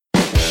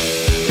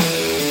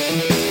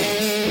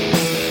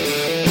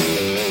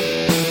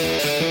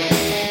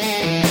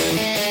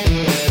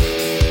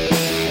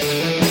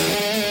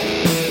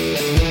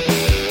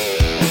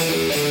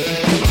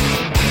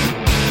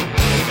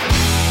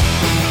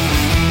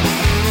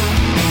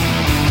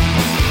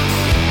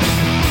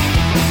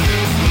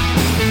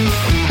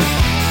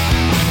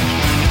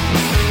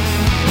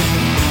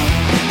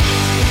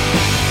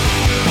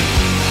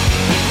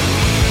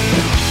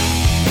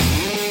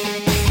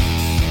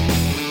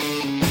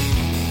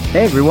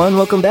Hey everyone,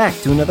 welcome back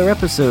to another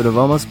episode of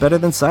Almost Better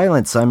Than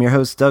Silence. I'm your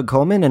host, Doug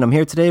Coleman, and I'm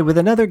here today with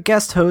another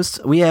guest host.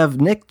 We have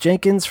Nick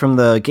Jenkins from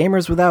the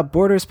Gamers Without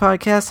Borders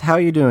podcast. How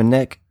are you doing,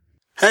 Nick?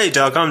 Hey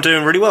Doug, I'm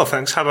doing really well,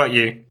 thanks. How about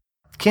you?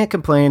 Can't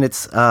complain.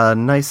 It's a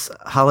nice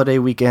holiday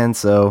weekend,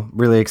 so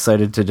really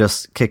excited to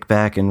just kick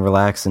back and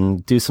relax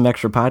and do some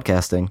extra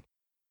podcasting.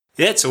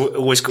 Yeah, it's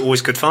always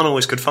good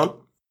fun,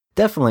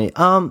 Definitely.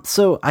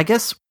 So I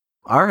guess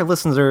our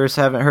listeners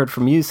haven't heard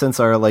from you since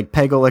our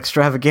Peggle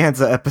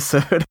Extravaganza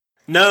episode.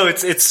 No,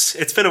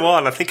 it's been a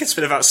while. I think it's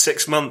been about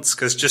 6 months,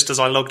 because just as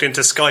I logged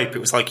into Skype, it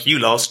was like, you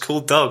last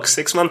called Doug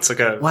 6 months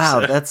ago.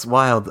 Wow, so. That's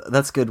wild.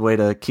 That's a good way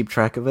to keep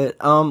track of it.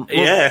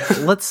 Yeah.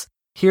 Let's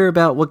hear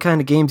about what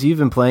kind of games you've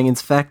been playing. In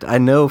fact, I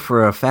know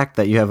for a fact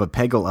that you have a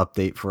Peggle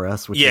update for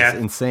us, which is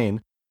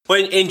insane.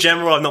 Well, in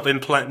general, I've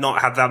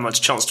not had that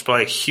much chance to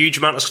play a huge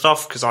amount of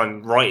stuff, because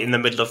I'm right in the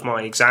middle of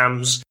my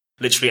exams.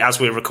 Literally, as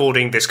we're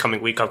recording this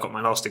coming week, I've got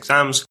my last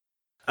exams.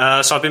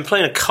 So I've been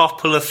playing a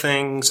couple of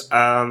things.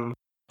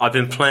 I've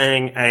been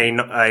playing a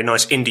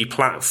nice indie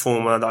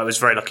platformer that I was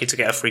very lucky to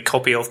get a free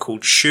copy of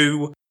called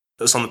Shoe.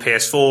 That's on the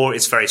PS4.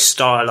 It's very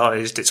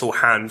stylized. It's all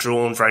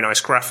hand-drawn, very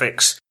nice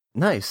graphics.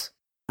 Nice.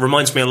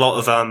 Reminds me a lot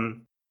of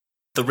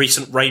the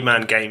recent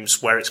Rayman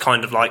games, where it's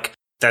kind of like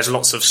there's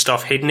lots of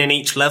stuff hidden in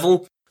each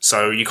level.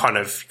 So you got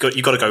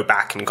to go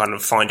back and kind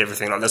of find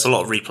everything. Like, there's a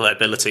lot of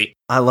replayability.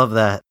 I love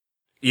that.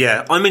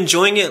 Yeah, I'm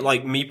enjoying it.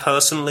 Like, me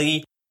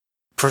personally,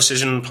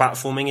 precision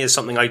platforming is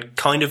something I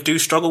kind of do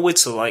struggle with.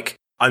 So,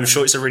 I'm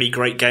sure it's a really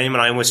great game,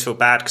 and I almost feel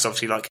bad because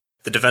obviously,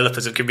 the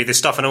developers have given me this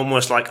stuff, and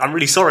almost I'm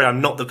really sorry I'm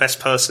not the best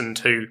person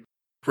to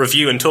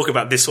review and talk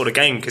about this sort of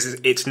game, because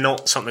it's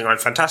not something I'm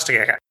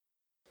fantastic at.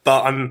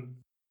 But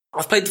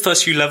I've played the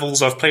first few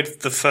levels, I've played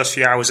the first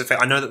few hours of it.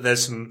 I know that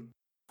there's some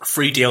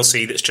free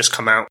DLC that's just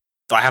come out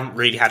that I haven't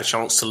really had a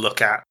chance to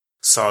look at.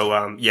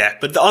 So, yeah.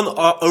 But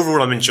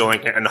overall, I'm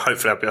enjoying it, and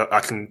hopefully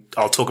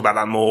I'll talk about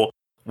that more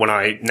when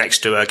I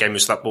next do a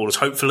Gamers Without Borders,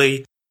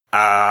 hopefully.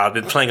 I've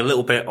been playing a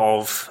little bit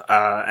of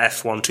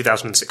F1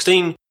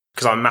 2016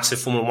 because I'm a massive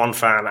Formula 1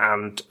 fan,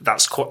 and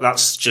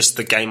that's just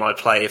the game I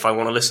play if I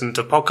want to listen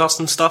to podcasts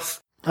and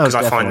stuff. Because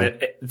I find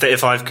that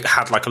if I've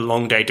had a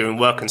long day doing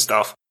work and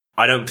stuff,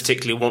 I don't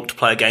particularly want to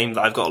play a game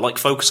that I've got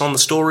to focus on the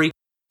story.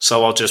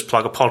 So I'll just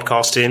plug a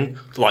podcast in,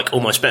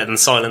 Almost Better Than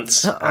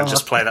Silence, and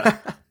just play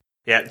that.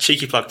 Yeah,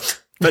 cheeky plug.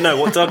 But no,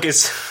 what Doug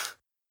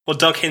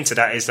hinted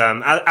at is,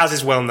 as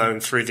is well known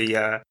through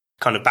the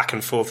kind of back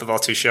and forth of our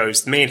two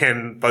shows, me and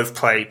him both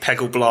play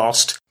Peggle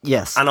Blast.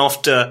 Yes. And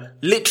after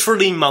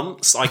literally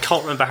months, I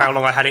can't remember how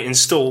long I had it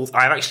installed,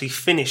 I have actually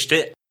finished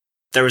it.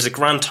 There is a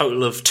grand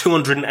total of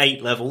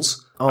 208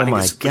 levels. Oh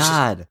my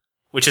god.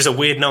 Which is a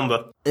weird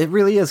number. It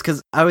really is,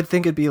 because I would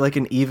think it'd be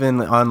an even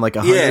on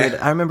 100. Yeah.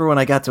 I remember when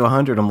I got to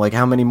 100, I'm like,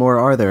 how many more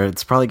are there?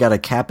 It's probably got a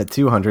cap at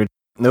 200.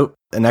 Nope,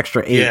 an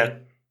extra 8. Yeah.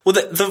 Well,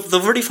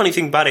 the really funny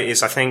thing about it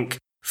is I think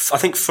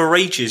for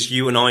ages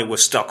you and I were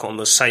stuck on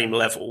the same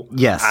level.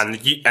 Yes.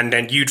 And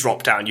then you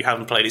dropped out and you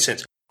haven't played it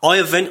since. I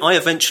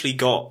eventually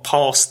got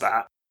past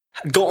that,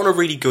 got on a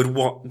really good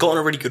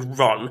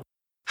run,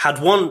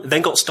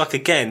 then got stuck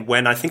again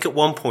when I think at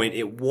one point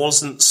it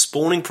wasn't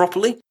spawning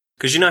properly.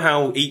 Because you know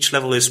how each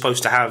level is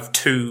supposed to have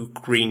 2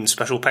 green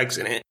special pegs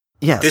in it?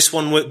 Yes. This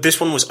one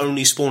was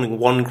only spawning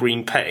 1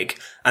 green peg,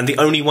 and the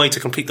only way to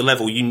complete the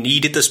level, you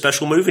needed the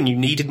special move, and you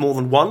needed more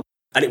than 1,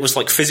 and it was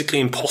physically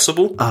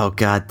impossible. Oh,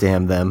 god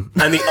damn them.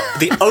 And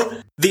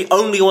the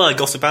only way I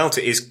got about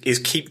it is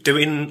keep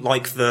doing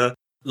the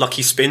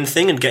lucky spin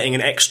thing and getting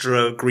an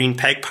extra green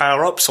peg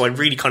power up, so I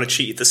really kind of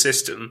cheated the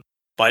system.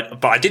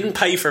 But I didn't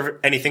pay for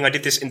anything. I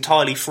did this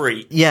entirely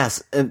free.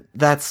 Yes,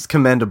 that's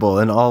commendable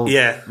in all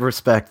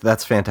respect.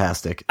 That's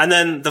fantastic. And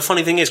then the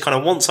funny thing is,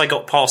 once I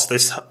got past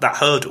that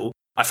hurdle,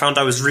 I found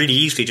I was really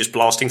easily just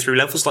blasting through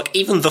levels.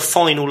 Even the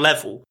final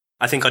level,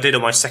 I think I did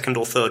on my second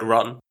or third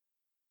run.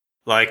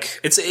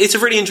 It's a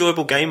really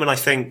enjoyable game, and I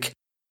think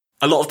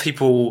a lot of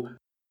people,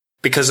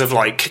 because of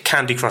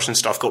Candy Crush and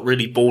stuff, got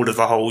really bored of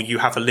the whole you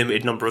have a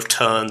limited number of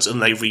turns and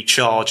they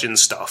recharge and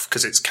stuff,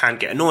 because it can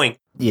get annoying.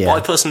 Yeah. But I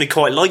personally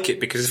quite like it,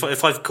 because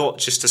if I've got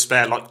just to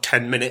spare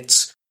 10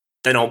 minutes,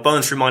 then I'll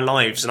burn through my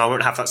lives and I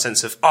won't have that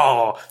sense of,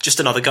 just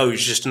another go.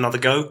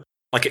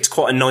 It's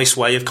quite a nice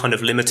way of kind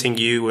of limiting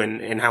you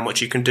and how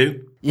much you can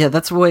do. Yeah,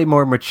 that's a way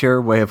more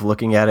mature way of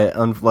looking at it.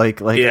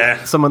 Unlike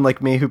someone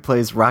like me who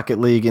plays Rocket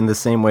League in the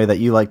same way that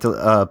you like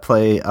to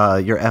play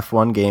your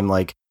F1 game.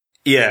 I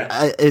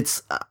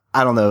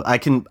don't know.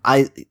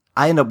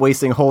 I end up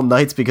wasting whole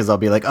nights because I'll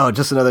be like,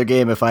 just another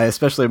game.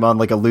 Especially if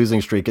I'm on a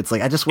losing streak, it's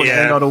I just want to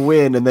end on a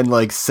win. And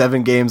then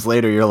 7 games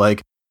later, you're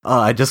like,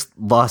 I just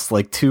lost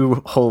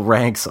 2 whole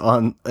ranks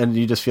and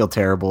you just feel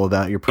terrible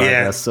about your progress.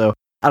 Yeah. So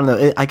I don't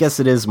know. I guess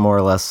it is more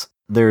or less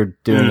they're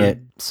doing it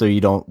so you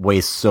don't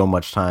waste so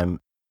much time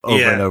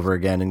over and over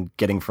again and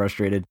getting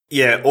frustrated.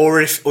 Yeah, or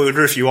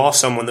if you are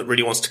someone that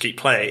really wants to keep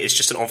playing, it's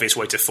just an obvious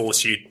way to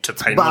force you to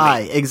pay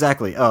money.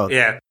 Exactly. Oh,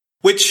 yeah.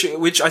 Which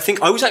I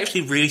think I was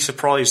actually really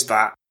surprised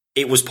that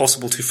it was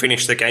possible to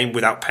finish the game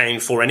without paying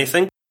for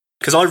anything.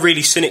 because I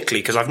really cynically,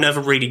 because I've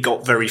never really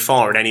got very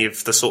far in any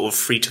of the sort of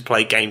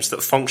free-to-play games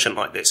that function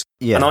like this.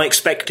 Yeah. And I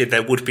expected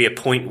there would be a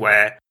point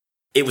where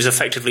it was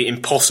effectively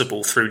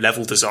impossible through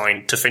level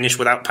design to finish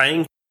without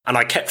paying. And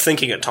I kept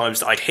thinking at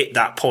times that I'd hit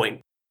that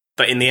point.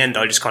 But in the end,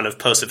 I just kind of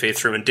persevered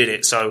through and did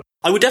it. So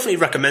I would definitely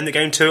recommend the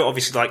game to it.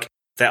 Obviously, like,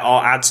 there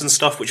are ads and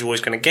stuff, which you're always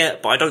going to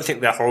get, but I don't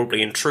think they're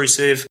horribly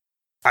intrusive.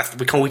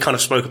 We kind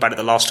of spoke about it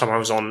the last time I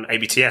was on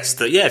ABTS,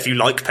 that, yeah, if you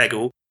like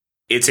Peggle,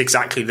 it's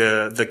exactly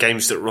the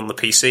games that run the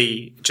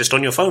PC just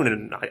on your phone,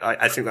 and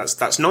I think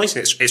that's nice,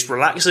 and it's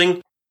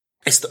relaxing.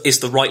 It's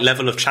the right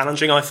level of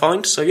challenging, I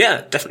find. So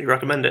yeah, definitely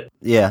recommend it.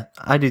 Yeah,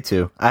 I do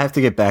too. I have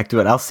to get back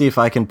to it. I'll see if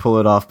I can pull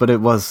it off, but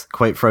it was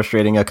quite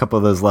frustrating, a couple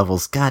of those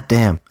levels. God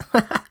damn.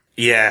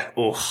 Yeah,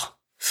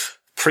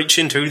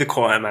 preaching to the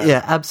choir, man.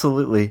 Yeah,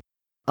 absolutely.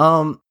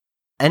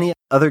 Any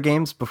other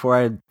games before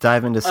I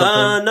dive into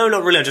something? No,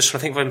 not really. I'm just trying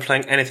to think if I'm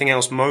playing anything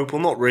else mobile.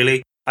 Not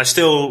really. I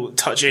still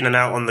touch in and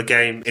out on the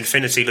game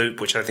Infinity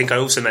Loop, which I think I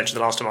also mentioned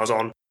the last time I was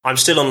on. I'm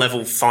still on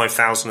level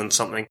 5,000 and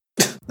something.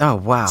 Oh,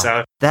 wow.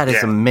 So, that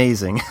is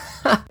amazing.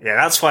 Yeah,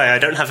 that's why I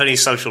don't have any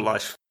social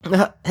life.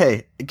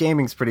 Hey,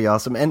 gaming's pretty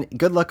awesome. And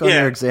good luck on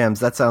your exams.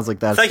 That sounds like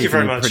that's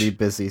keeping you pretty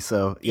busy.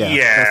 So,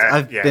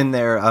 I've been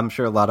there. I'm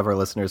sure a lot of our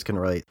listeners can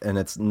relate, and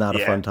it's not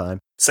a fun time.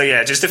 So,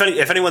 yeah, just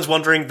if anyone's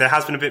wondering, there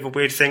has been a bit of a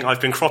weird thing.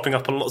 I've been cropping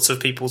up on lots of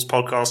people's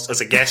podcasts as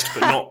a guest,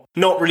 but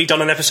not really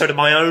done an episode of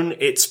my own.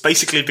 It's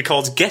basically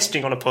because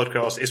guesting on a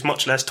podcast is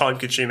much less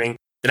time-consuming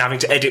than having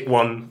to edit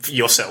one for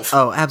yourself.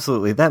 Oh,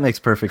 absolutely. That makes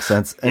perfect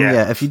sense. And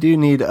if you do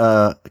need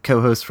a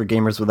co-host for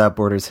Gamers Without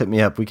Borders, hit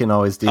me up. We can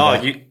always do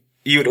that.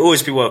 You would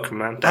always be welcome,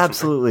 man. Definitely.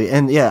 Absolutely.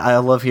 And I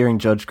love hearing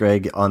Judge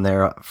Greg on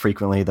there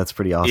frequently. That's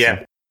pretty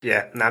awesome.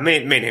 Yeah. Now, me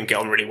and him get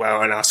on really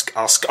well, and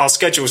our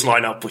schedules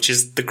line up, which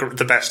is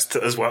the best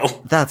as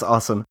well. That's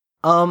awesome.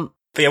 But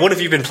yeah, what have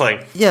you been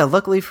playing? Yeah,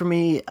 luckily for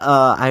me,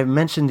 I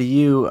mentioned to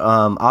you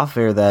off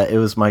air that it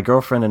was my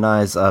girlfriend and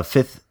I's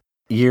 5th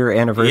year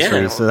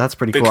anniversary, so that's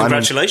pretty cool.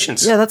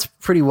 Congratulations. That's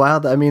pretty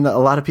wild. I mean, a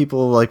lot of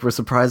people were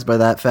surprised by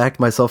that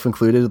fact, myself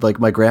included. Like,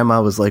 my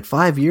grandma was like,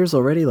 5 years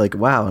already? Like,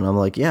 wow. And I'm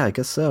like, yeah, I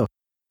guess so.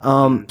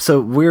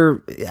 So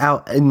we're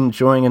out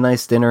enjoying a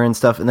nice dinner and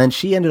stuff, and then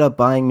she ended up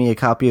buying me a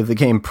copy of the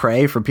game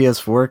Prey for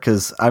PS4,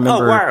 because I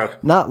remember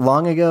not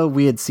long ago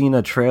we had seen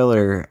a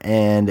trailer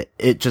and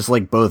it just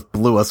both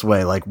blew us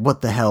away. Like,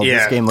 what the hell?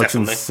 This game looks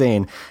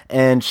insane.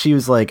 And she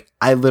was like,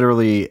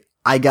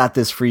 I got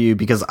this for you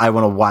because I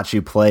want to watch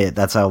you play it.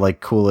 That's how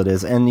cool it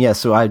is. And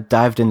so I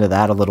dived into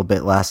that a little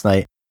bit last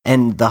night,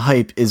 and the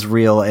hype is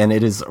real, and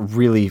it is a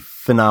really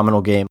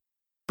phenomenal game.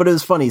 But it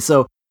was funny.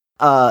 So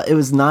it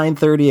was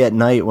 9:30 at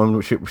night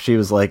when she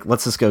was like,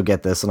 let's just go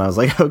get this. And I was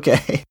like,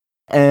 okay.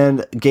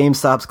 And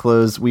GameStop's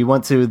closed. We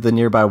went to the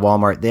nearby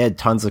Walmart. They had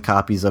tons of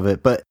copies of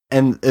it.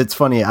 And it's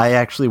funny, I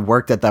actually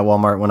worked at that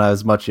Walmart when I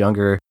was much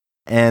younger.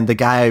 And the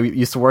guy I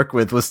used to work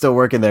with was still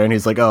working there, and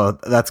he's like, oh,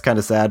 that's kind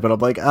of sad. But I'm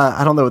like,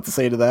 I don't know what to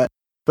say to that.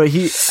 But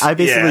I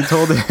basically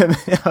told him,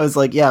 I was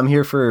like, yeah, I'm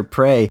here for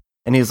Prey.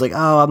 And he was like,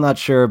 oh, I'm not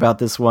sure about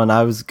this one.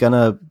 I was going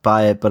to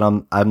buy it, but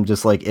I'm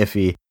just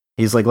iffy.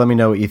 He's like, let me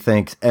know what you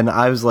think. And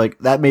I was like,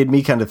 that made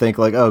me kind of think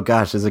oh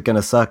gosh, is it going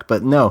to suck?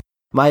 But no,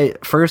 my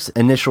first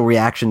initial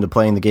reaction to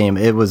playing the game,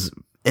 it's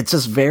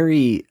just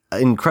very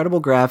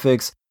incredible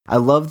graphics. I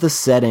love the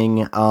setting.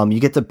 You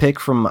get to pick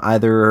from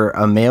either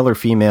a male or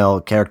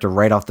female character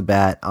right off the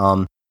bat.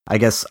 I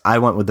guess I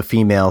went with the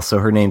female, so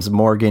her name's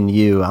Morgan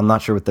Yu. I'm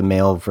not sure what the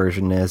male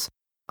version is.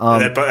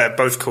 They're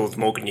both called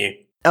Morgan Yu.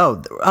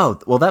 Oh,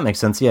 well, that makes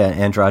sense. Yeah,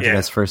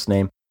 androgynous first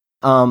name.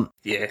 So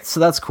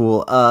that's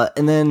cool.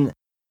 And then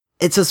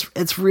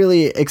it's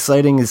really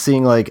exciting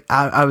seeing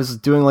I was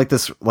doing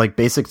this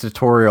basic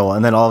tutorial,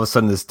 and then all of a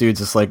sudden this dude's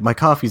just my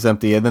coffee's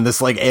empty, and then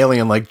this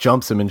alien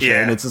jumps him and shit,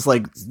 and it's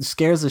just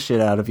scares the shit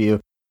out of you.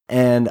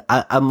 And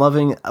I'm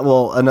loving.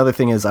 Well, another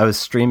thing is I was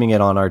streaming it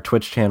on our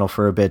Twitch channel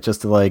for a bit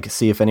just to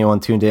see if anyone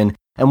tuned in,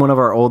 and one of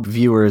our old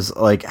viewers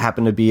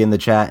happened to be in the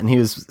chat, and he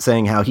was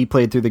saying how he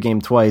played through the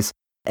game twice,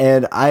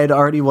 and I had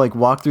already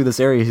walked through this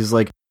area. He's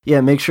like, yeah,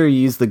 make sure you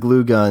use the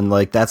glue gun.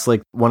 That's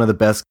one of the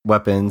best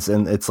weapons,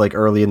 and it's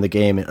early in the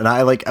game. And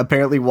I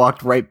apparently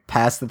walked right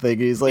past the thing.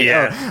 He's like,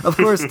 oh, of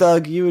course,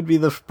 Doug, you would be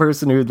the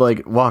person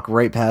who'd walk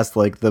right past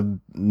the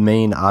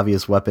main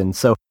obvious weapon.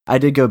 So I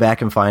did go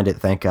back and find it,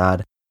 thank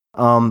God.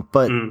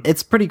 But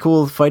it's pretty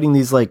cool fighting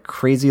these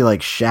crazy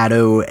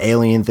shadow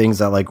alien things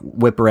that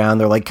whip around.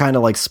 They're kind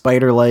of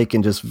spider-like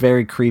and just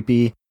very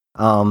creepy.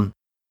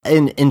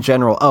 In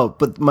general.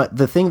 But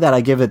the thing that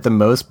I give it the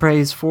most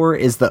praise for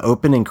is the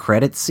opening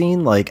credits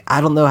scene. I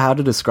don't know how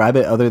to describe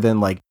it other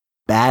than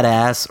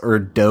badass or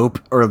dope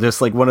or just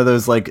one of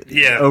those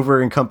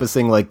over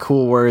encompassing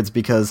cool words,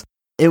 because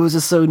it was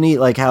just so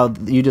neat how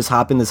you just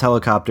hop in this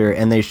helicopter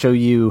and they show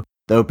you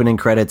the opening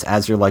credits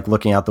as you're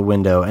looking out the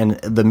window, and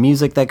the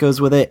music that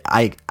goes with it.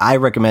 I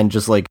recommend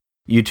just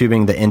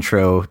YouTubing the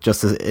intro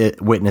just to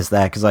witness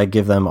that, because I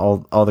give them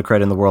all the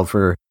credit in the world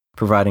for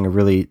providing a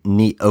really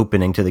neat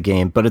opening to the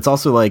game. But it's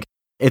also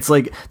it's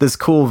this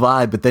cool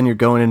vibe, but then you're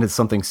going into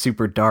something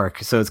super dark,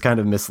 so it's kind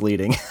of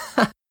misleading.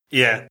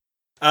 Yeah.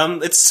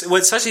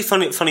 It's actually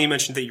funny you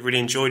mentioned that you really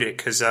enjoyed it,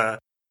 because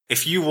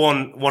if you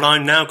want what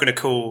I'm now going to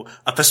call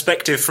a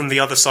perspective from the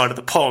other side of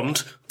the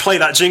pond, play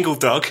that jingle,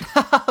 Doug.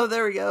 Oh,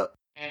 there we go.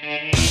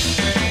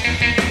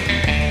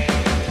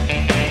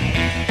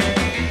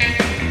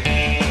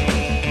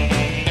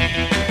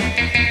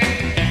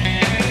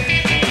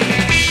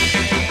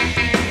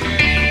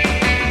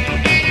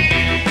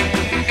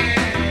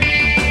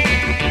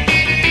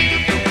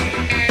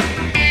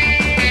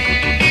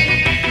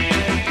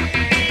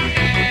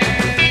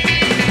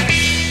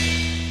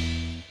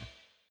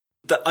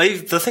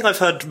 The thing I've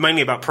heard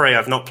mainly about Prey,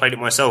 I've not played it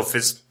myself,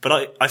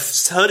 but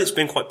I've heard it's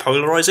been quite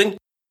polarizing.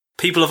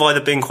 People have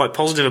either been quite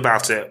positive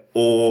about it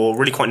or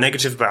really quite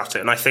negative about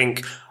it. And I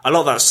think a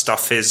lot of that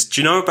stuff is,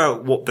 do you know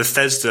about what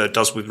Bethesda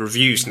does with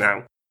reviews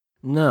now?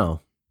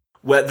 No.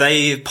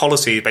 Where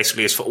policy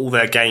basically is for all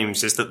their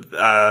games is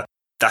that,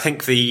 I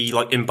think the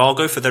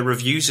embargo for their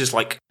reviews is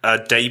a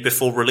day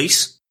before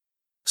release.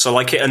 So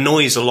it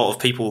annoys a lot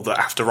of people that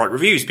have to write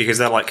reviews, because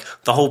they're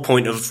the whole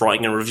point of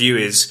writing a review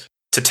is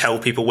to tell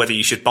people whether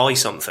you should buy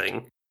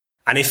something.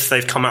 And if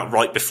they've come out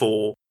right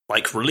before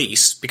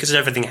release, because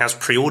everything has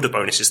pre-order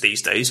bonuses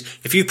these days,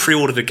 if you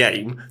pre-ordered a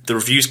game, the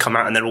reviews come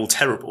out and they're all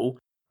terrible,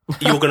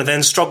 you're going to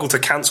then struggle to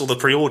cancel the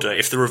pre-order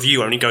if the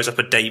review only goes up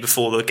a day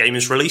before the game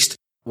is released.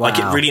 Wow.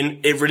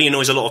 It really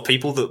annoys a lot of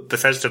people that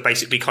Bethesda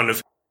basically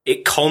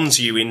it cons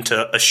you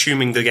into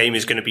assuming the game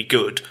is going to be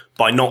good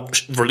by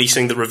not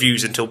releasing the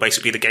reviews until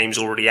basically the game's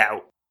already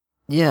out.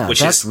 Yeah, which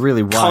that's is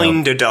really wild.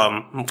 Kind of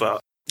dumb,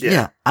 but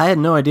yeah, I had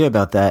no idea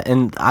about that.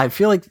 And I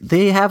feel like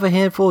they have a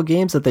handful of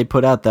games that they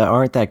put out that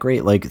aren't that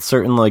great.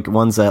 Certain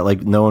ones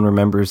that no one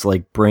remembers,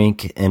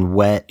 Brink and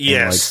Wet,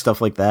 and stuff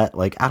like that.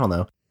 I don't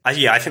know.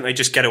 I think they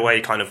just get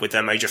away with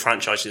their major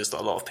franchises that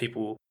a lot of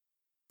people,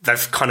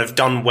 they've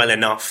done well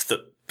enough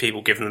that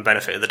people give them the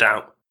benefit of the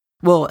doubt.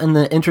 Well, and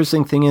the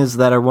interesting thing is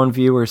that our one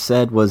viewer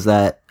said was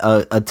that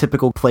a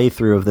typical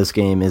playthrough of this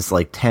game is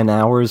 10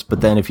 hours,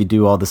 but then if you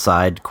do all the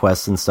side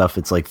quests and stuff,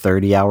 it's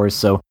 30 hours.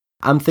 So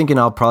I'm thinking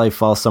I'll probably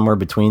fall somewhere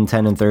between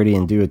 10 and 30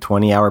 and do a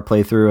 20-hour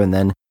playthrough, and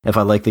then if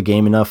I like the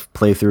game enough,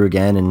 play through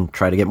again and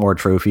try to get more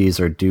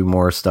trophies or do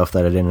more stuff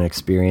that I didn't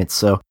experience.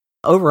 So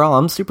overall,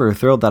 I'm super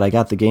thrilled that I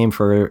got the game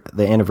for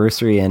the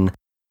anniversary, and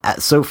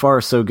so far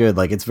so good.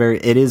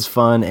 It is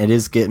fun. It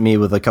is getting me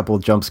with a couple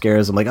of jump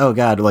scares. I'm oh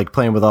god,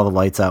 playing with all the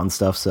lights out and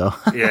stuff. So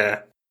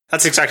yeah,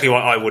 that's exactly why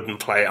I wouldn't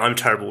play. I'm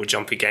terrible with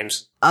jumpy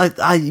games.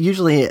 I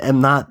usually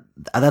am not.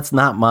 That's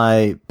not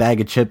my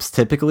bag of chips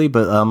typically,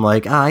 but I'm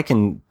I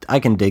can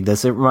dig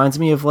this. It reminds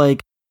me of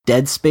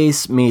Dead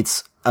Space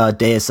meets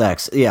Deus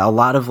Ex. Yeah, a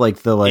lot of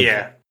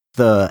the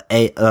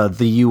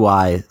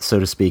UI, so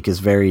to speak, is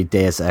very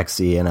Deus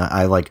Ex-y, and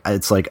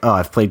it's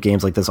I've played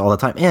games like this all the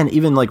time, and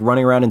even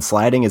running around and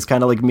sliding is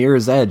kind of like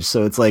Mirror's Edge.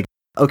 So it's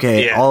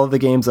okay, all of the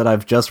games that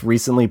I've just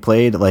recently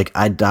played,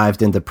 I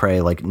dived into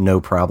Prey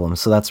no problem.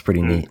 So that's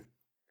pretty neat.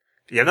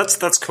 Yeah,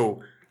 that's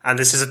cool. And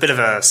this is a bit of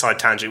a side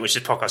tangent, which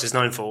this podcast is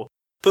known for.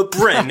 But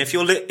Bryn, if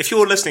you're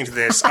listening to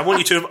this, I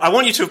want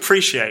you to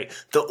appreciate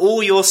that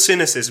all your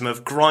cynicism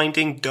of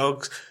grinding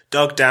Doug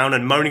down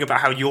and moaning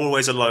about how you're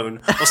always alone,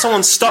 or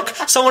someone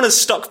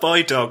has stuck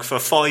by Doug for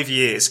 5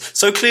 years.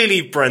 So clearly,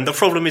 Bryn, the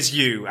problem is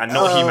you and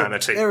not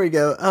humanity. There we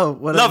go. Oh,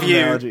 what Love an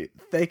analogy.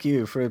 Thank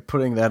you for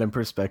putting that in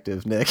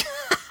perspective, Nick.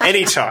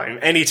 Anytime.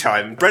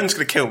 Bryn's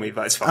gonna kill me,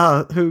 but it's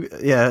fine.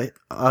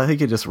 He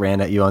could just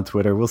rant at you on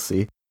Twitter. We'll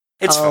see.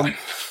 It's fine.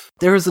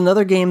 There was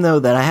another game, though,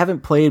 that I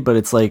haven't played, but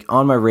it's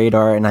on my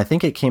radar, and I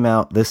think it came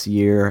out this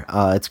year.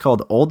 It's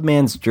called Old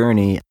Man's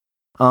Journey,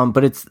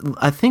 but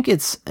I think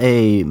it's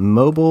a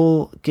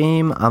mobile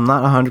game. I'm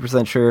not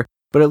 100% sure,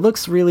 but it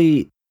looks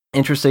really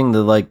interesting.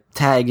 The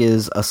tag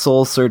is a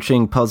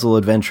soul-searching puzzle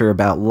adventure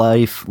about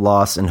life,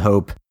 loss, and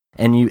hope,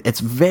 and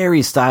it's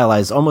very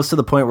stylized, almost to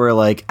the point where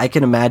I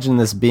can imagine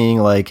this being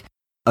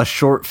a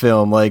short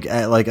film, at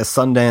a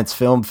Sundance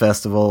Film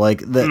Festival.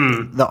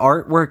 The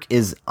artwork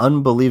is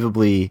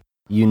unbelievably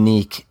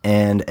unique,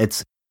 and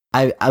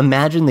I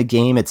imagine the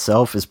game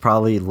itself is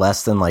probably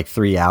less than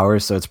 3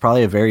 hours, so it's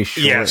probably a very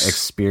short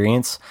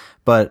experience,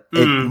 but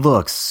it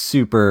looks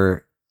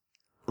super,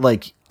 I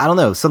don't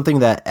know, something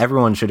that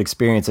everyone should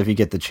experience if you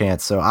get the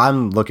chance. So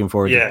I'm looking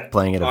forward to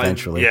playing it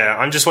eventually.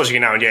 I'm just watching it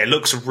now, and it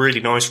looks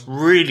really nice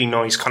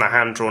kind of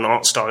hand-drawn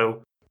art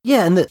style.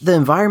 Yeah, and the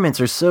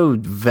environments are so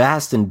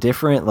vast and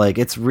different.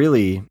 It's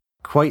really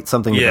quite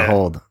something to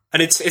behold.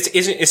 And it's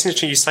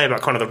interesting you say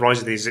about kind of the rise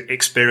of these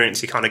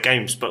experiencey kind of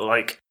games, but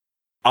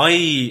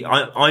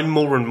I'm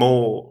more and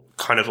more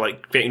kind of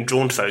getting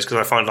drawn to those, because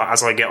I find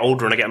as I get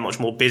older and I get much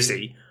more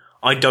busy,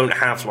 I don't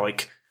have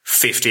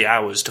 50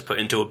 hours to put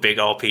into a big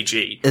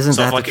RPG. Isn't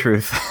that the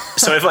truth?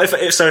 So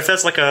if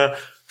there's a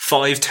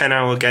 5-10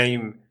 hour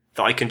game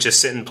that I can just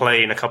sit and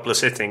play in a couple of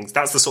sittings,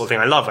 that's the sort of thing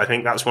I love. I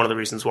think that's one of the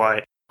reasons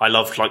why I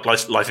loved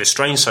Life is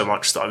Strange so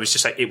much, that I was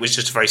just it was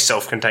just a very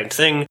self-contained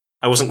thing.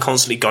 I wasn't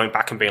constantly going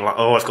back and being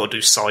I've got to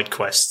do side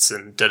quests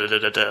and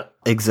da-da-da-da-da.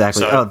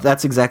 Exactly. So,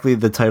 that's exactly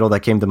the title that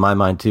came to my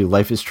mind, too.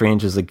 Life is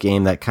Strange is a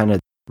game that kind of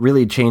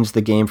really changed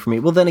the game for me.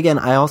 Well, then again,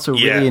 I also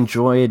really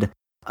enjoyed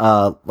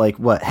like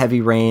what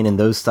Heavy Rain and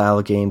those style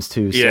of games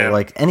too. So Yeah.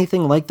 like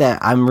anything like that,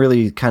 I'm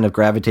really kind of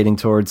gravitating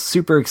towards.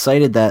 Super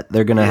excited that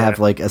they're gonna have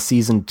like a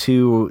season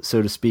 2,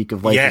 so to speak,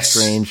 of Life is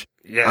Strange.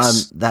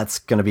 Yes. That's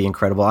gonna be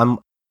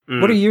incredible.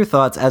 What are your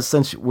thoughts,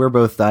 since we're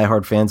both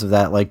diehard fans of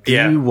that? Like, do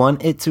you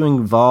want it to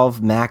involve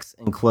Max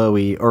and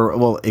Chloe,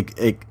 or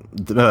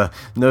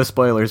no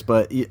spoilers,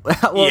 but we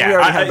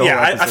already had the whole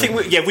episode.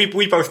 I think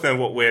we both know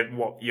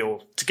what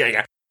you're getting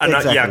at. And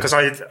exactly.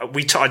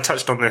 because I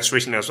touched on this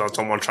recently as well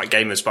on One Track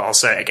Gamers, but I'll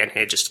say it again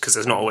here just because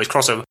there's not always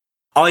crossover.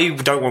 I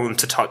don't want them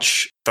to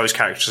touch those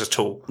characters at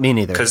all. Me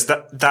neither. Because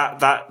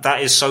that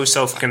is so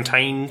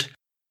self-contained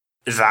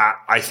that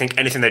I think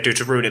anything they do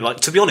to ruin it. Like,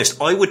 to be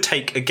honest, I would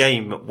take a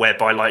game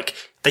whereby, like,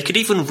 they could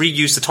even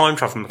reuse the time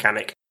travel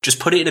mechanic. Just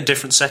put it in a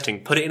different setting,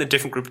 put it in a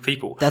different group of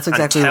people. That's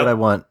exactly what I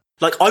want.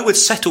 Like, I would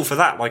settle for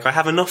that. Like, I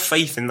have enough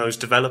faith in those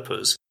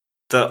developers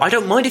that I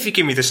don't mind if you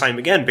give me the same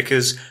again,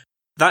 because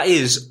that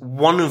is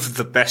one of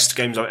the best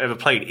games I've ever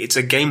played. It's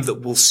a game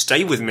that will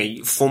stay with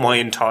me for my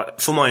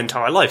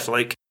entire life.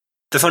 Like,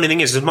 the funny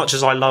thing is, as much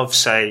as I love,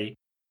 say,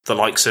 the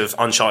likes of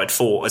Uncharted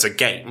 4 as a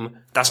game,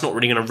 that's not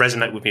really going to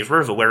resonate with me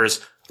forever. Whereas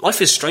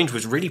Life is Strange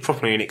was really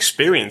properly an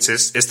experience.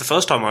 It's the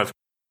first time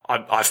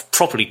I've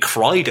properly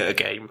cried at a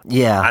game.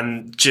 Yeah.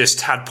 And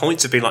just had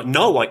points of being like,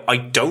 no, I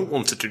don't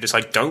want to do this. I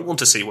don't want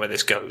to see where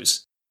this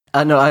goes.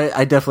 No,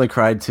 I definitely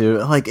cried too.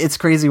 Like, it's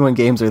crazy when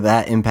games are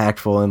that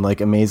impactful and like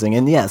amazing.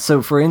 And yeah,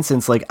 so for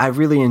instance, like I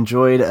really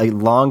enjoyed a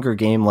longer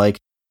game like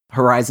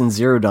Horizon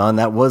Zero Dawn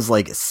that was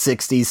like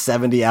 60,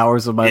 70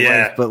 hours of my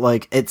life, but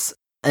like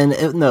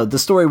the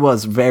story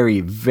was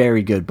very,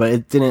 very good, but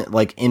it didn't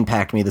like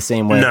impact me the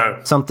same way. No.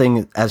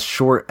 Something as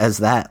short as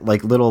that,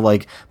 like little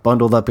like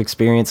bundled up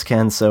experience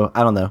can. So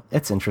I don't know.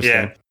 It's interesting.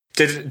 Yeah.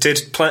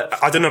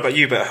 I don't know about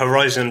you, but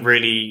Horizon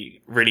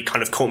really, really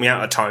kind of caught me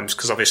out at times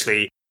because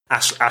obviously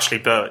Ashley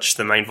Birch,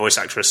 the main voice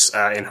actress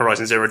in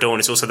Horizon Zero Dawn,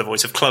 is also the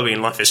voice of Chloe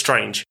in Life is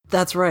Strange.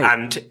 That's right.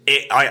 And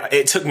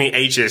it took me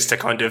ages to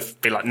kind of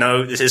be like,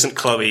 no, this isn't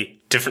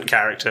Chloe, different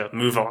character,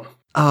 move on.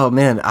 Oh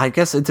man, I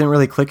guess it didn't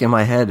really click in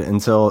my head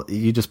until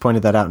you just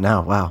pointed that out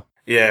now. Wow.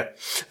 Yeah.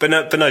 But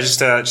no,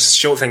 just a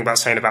short thing about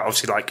saying about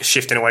obviously like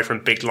shifting away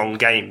from big long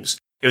games.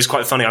 It was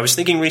quite funny. I was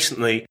thinking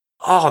recently,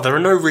 there are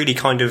no really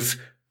kind of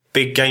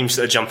big games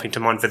that are jumping to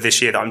mind for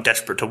this year that I'm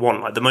desperate to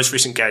want. Like the most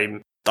recent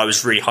game that I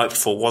was really hyped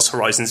for was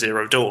Horizon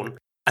Zero Dawn.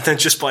 And then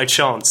just by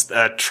chance,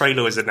 a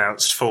trailer was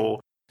announced for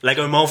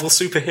Lego Marvel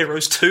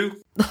Superheroes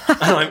 2.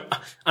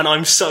 and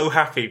I'm so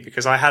happy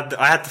because I had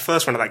the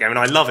first one of that game and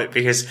I love it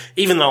because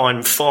even though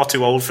I'm far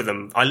too old for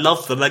them, I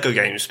love the Lego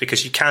games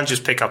because you can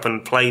just pick up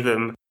and play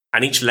them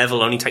and each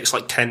level only takes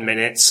like 10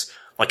 minutes.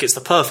 Like, it's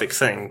the perfect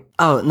thing.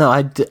 Oh, no,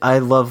 I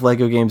love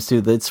Lego games,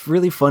 too. It's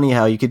really funny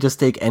how you could just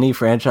take any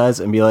franchise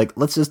and be like,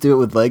 let's just do it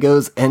with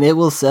Legos, and it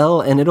will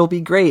sell, and it'll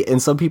be great.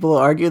 And some people will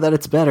argue that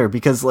it's better,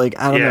 because, like,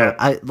 I don't know.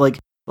 I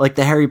like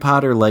the Harry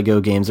Potter Lego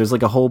games, there's,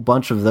 like, a whole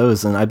bunch of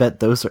those, and I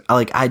bet those are...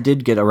 Like, I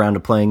did get around to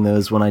playing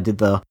those when I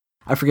did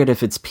I forget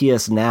if it's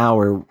PS Now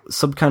or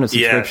some kind of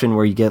subscription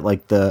where you get,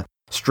 like, the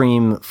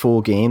stream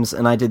full games,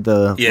 and I did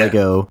the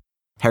Lego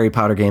Harry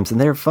Potter games,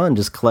 and they're fun,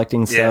 just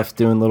collecting stuff,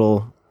 doing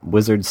little...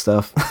 wizard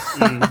stuff.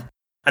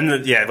 And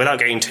without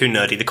getting too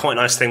nerdy, the quite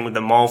nice thing with the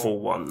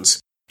Marvel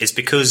ones is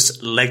because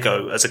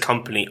Lego as a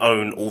company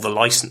own all the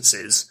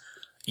licenses,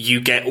 you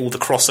get all the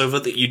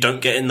crossover that you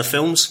don't get in the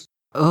films.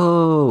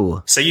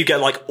 Oh. So you get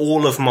like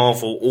all of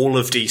Marvel, all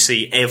of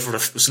DC,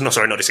 not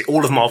DC,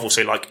 all of Marvel.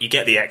 So like you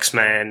get the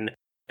X-Men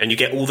and you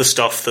get all the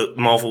stuff that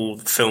Marvel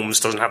films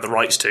doesn't have the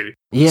rights to.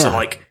 Yeah. So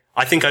like,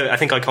 I think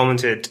I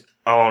commented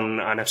on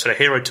an episode of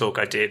Hero Talk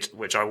I did,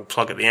 which I will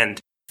plug at the end,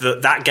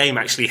 that game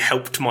actually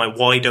helped my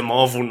wider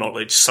Marvel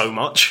knowledge so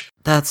much.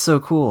 That's so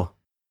cool.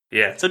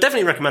 Yeah, so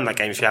definitely recommend that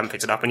game if you haven't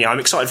picked it up. And yeah, I'm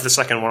excited for the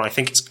second one. I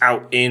think it's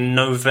out in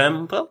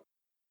November.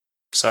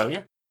 So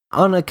yeah.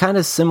 On a kind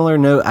of similar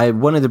note, I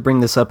wanted to bring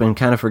this up and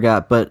kind of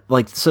forgot, but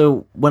like,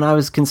 so when I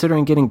was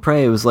considering getting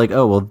Prey, it was like,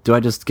 oh, well, do I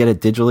just get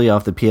it digitally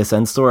off the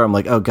PSN store? I'm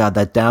like, oh god,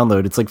 that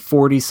download, it's like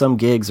 40 some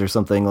gigs or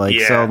something. Like,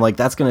 so I'm like,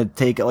 that's going to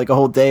take like a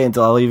whole day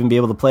until I'll even be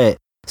able to play it.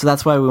 So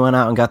that's why we went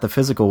out and got the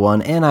physical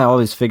one, and I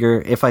always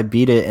figure if I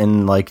beat it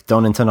and like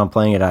don't intend on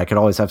playing it, I could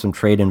always have some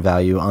trade-in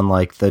value on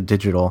like the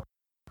digital.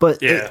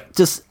 But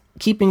just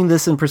keeping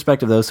this in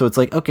perspective though, so it's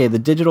like, okay, the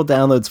digital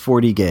download's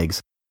 40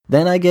 gigs.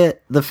 Then I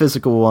get the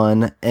physical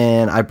one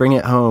and I bring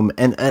it home,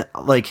 and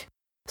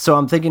so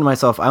I'm thinking to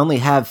myself, I only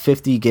have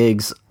 50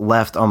 gigs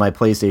left on my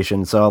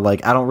PlayStation, so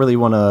like I don't really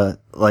want to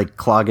like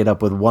clog it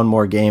up with one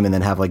more game and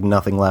then have like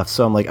nothing left.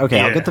 So I'm like,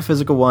 okay, I'll get the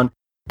physical one.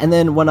 And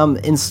then when I'm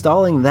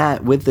installing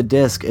that with the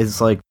disc,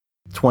 it's like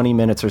 20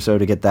 minutes or so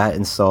to get that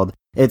installed.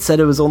 It said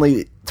it was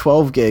only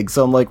 12 gigs,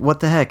 so I'm like,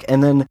 what the heck?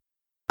 And then,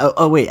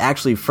 wait,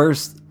 actually,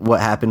 first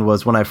what happened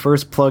was when I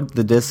first plugged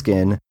the disc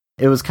in,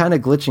 it was kind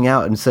of glitching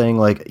out and saying,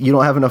 like, you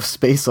don't have enough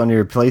space on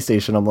your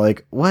PlayStation. I'm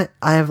like, what?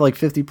 I have like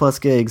 50 plus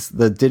gigs.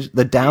 The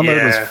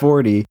download was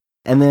 40,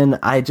 and then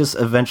I just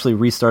eventually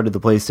restarted the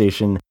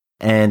PlayStation,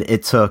 and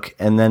it took,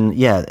 and then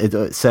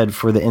it said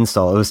for the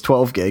install it was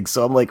 12 gigs.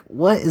 So I'm like,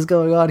 what is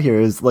going on here?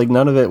 It's like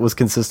none of it was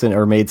consistent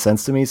or made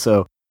sense to me.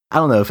 So I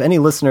don't know if any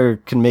listener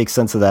can make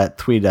sense of that.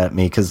 Tweet at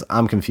me because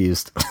I'm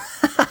confused.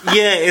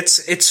 Yeah,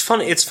 it's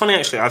funny. It's funny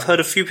actually. I've heard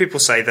a few people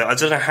say that. I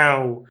don't know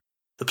how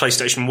the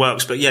PlayStation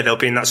works, but yeah, they'll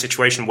be in that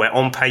situation where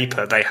on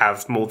paper they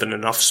have more than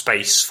enough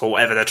space for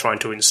whatever they're trying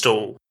to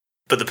install,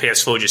 but the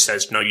PS4 just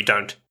says, no, you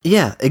don't.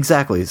 Yeah,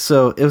 exactly.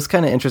 So it was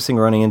kind of interesting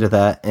running into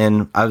that,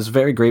 and I was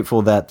very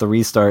grateful that the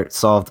restart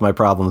solved my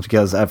problems,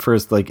 because at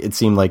first, like, it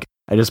seemed like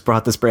I just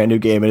brought this brand new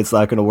game and it's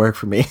not going to work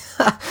for me.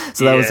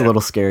 So that was a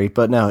little scary,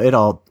 but no, it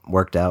all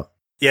worked out.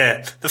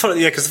 Yeah,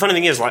 because the funny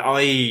thing is, like,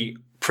 I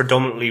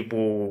predominantly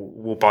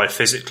will buy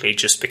physically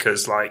just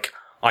because, like,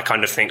 I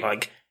kind of think,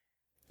 like,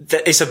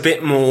 it's a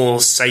bit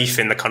more safe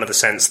in the kind of the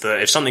sense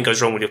that if something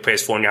goes wrong with your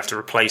PS4 and you have to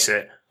replace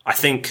it,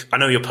 I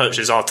know your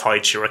purchases are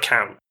tied to your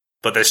account,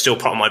 but there's still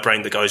part of my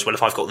brain that goes, well,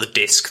 if I've got the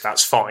disc,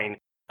 that's fine.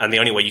 And the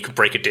only way you can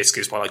break a disc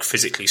is by, like,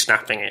 physically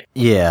snapping it.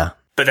 Yeah.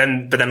 But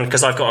then,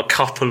 because I've got a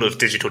couple of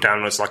digital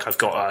downloads, like I've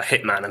got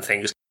Hitman and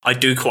things, I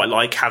do quite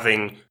like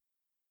having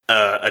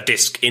a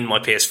disc in my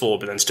PS4,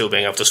 but then still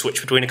being able to switch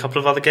between a couple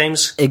of other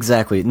games.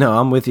 Exactly. No,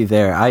 I'm with you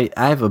there. I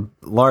have a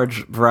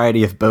large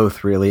variety of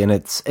both, really, and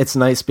it's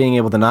nice being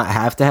able to not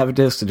have to have a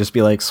disc, to just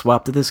be like,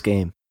 swap to this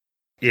game.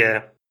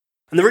 Yeah.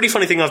 And the really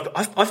funny thing,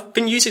 I've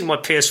been using my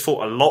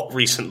PS4 a lot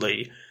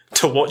recently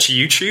to watch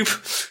YouTube,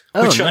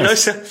 which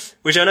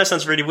I know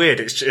sounds really weird.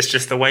 It's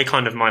just the way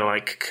kind of my,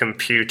 like,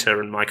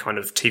 computer and my kind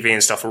of TV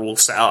and stuff are all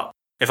set up.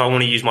 If I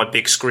want to use my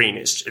big screen,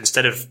 it's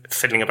instead of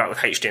fiddling about with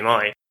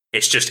HDMI,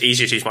 it's just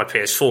easier to use my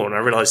PS4. And I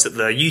realized that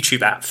the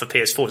YouTube app for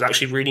PS4 is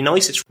actually really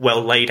nice. It's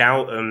well laid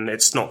out and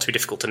it's not too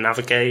difficult to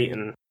navigate.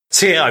 And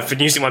so yeah, I've been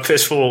using my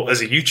PS4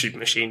 as a YouTube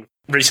machine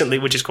recently,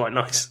 which is quite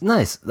nice.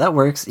 Nice. That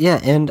works. Yeah.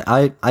 And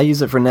I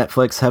use it for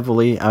Netflix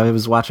heavily. I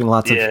was watching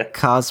lots of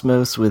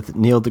Cosmos with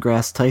Neil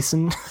deGrasse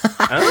Tyson.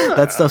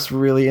 That stuff's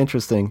really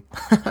interesting.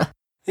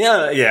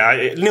 Yeah.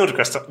 Neil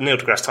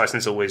deGrasse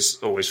Tyson's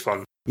always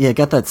fun. Yeah.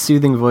 Got that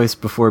soothing voice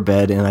before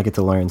bed and I get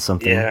to learn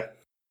something. Yeah.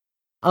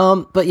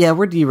 But yeah,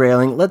 we're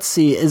derailing. Let's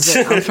see.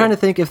 I'm trying to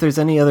think if there's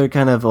any other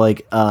kind of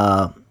like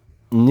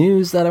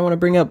news that I want to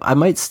bring up. I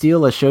might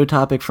steal a show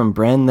topic from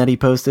Bren that he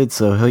posted,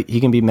 so he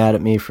can be mad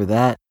at me for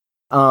that.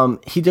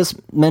 He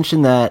just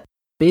mentioned that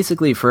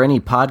basically for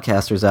any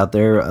podcasters out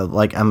there,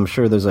 like I'm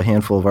sure there's a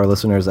handful of our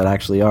listeners that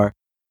actually are,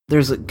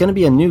 there's going to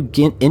be a new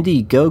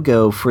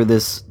Indiegogo for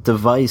this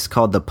device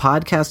called the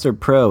Podcaster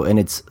Pro, and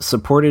it's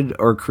supported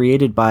or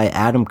created by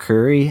Adam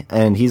Curry,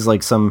 and he's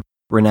like some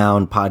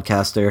renowned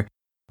podcaster.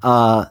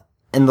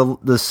 And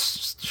the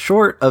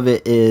short of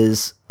it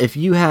is, if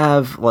you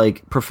have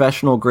like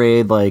professional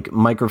grade like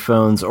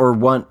microphones, or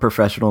want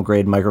professional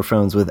grade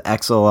microphones with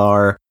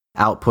XLR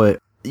output,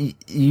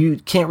 you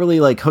can't really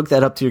like hook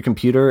that up to your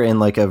computer in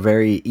like a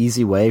very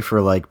easy way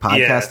for like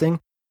podcasting. Yeah.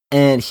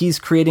 And he's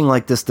creating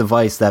like this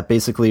device that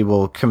basically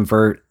will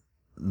convert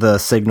the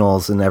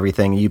signals and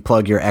everything. You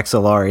plug your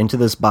XLR into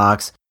this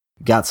box,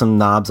 got some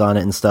knobs on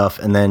it and stuff,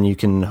 and then you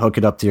can hook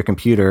it up to your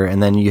computer,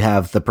 and then you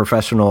have the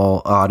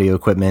professional audio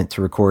equipment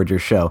to record your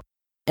show.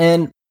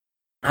 And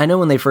I know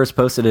when they first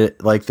posted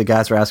it, like the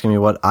guys were asking me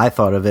what I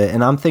thought of it,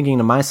 and I'm thinking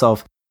to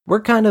myself,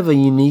 we're kind of a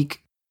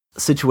unique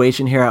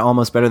situation here at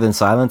Almost Better Than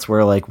Silence,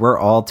 where like we're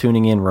all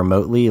tuning in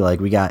remotely. Like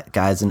we got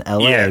guys in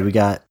LA, we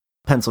got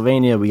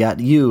Pennsylvania, we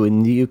got you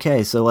in the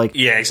UK. So like,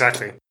 yeah,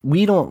 exactly.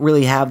 We don't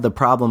really have the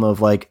problem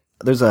of like,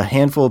 there's a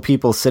handful of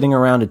people sitting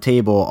around a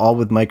table all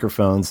with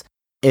microphones.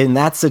 In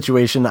that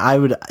situation, I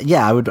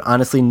would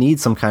honestly need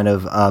some kind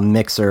of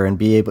mixer and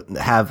be able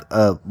to have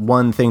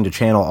one thing to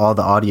channel all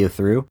the audio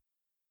through.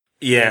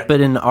 Yeah.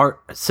 But in our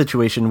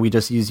situation, we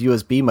just use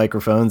USB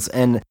microphones,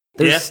 and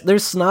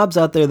there's snobs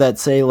out there that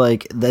say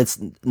like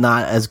that's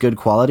not as good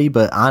quality,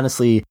 but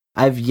honestly,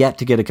 I've yet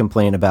to get a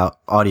complaint about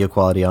audio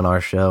quality on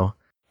our show.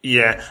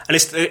 Yeah, and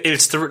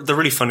it's the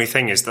really funny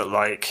thing is that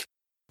like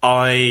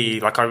I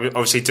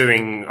was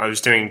doing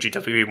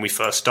GWE when we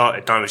first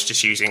started, and I was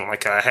just using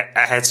like a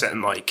headset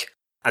and mic.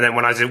 And then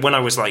when I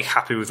was like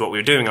happy with what we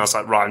were doing, I was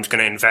like, right, I'm just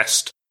going to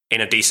invest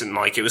in a decent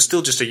mic. It was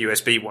still just a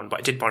USB one, but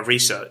I did my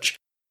research,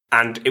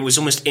 and it was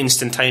almost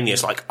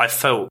instantaneous. Like I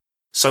felt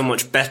so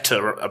much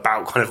better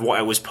about kind of what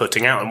I was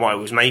putting out and what I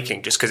was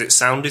making, just because it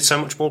sounded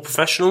so much more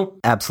professional.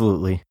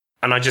 Absolutely.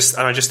 And I just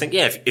think,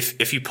 yeah,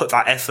 if you put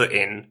that effort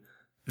in,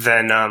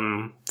 then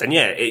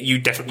yeah, you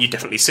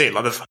definitely see it.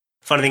 Like the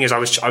funny thing is, I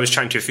was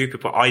chatting to a few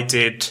people. I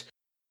did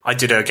a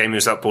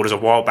Gamers Upboarders a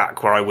while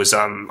back where I was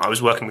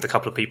working with a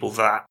couple of people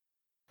that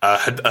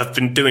have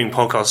been doing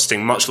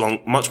podcasting much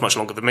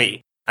longer than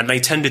me, and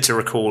they tended to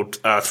record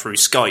through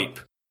Skype.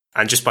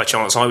 And just by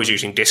chance, I was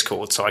using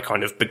Discord, so I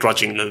kind of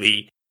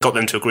begrudgingly got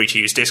them to agree to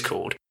use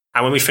Discord.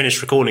 And when we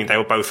finished recording, they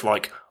were both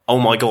like, "Oh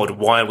my god,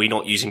 why are we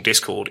not using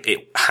Discord?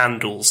 It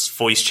handles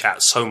voice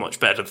chat so much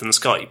better than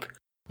Skype."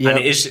 Yep.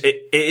 And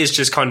it is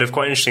just kind of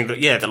quite interesting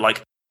that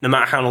like, no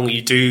matter how long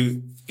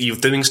you're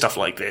doing stuff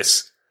like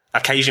this,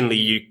 occasionally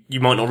you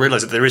might not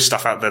realize that there is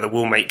stuff out there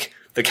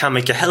that can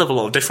make a hell of a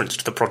lot of difference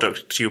to the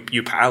product you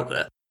put out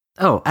there.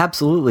 Oh,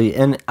 absolutely.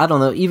 And I don't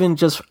know, even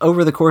just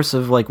over the course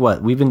of like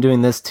what, we've been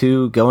doing this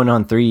going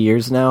on 3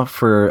 years now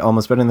for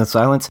Almost Better Than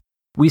Silence.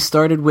 We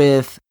started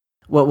with,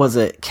 what was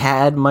it?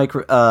 CAD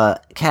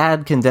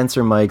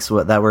condenser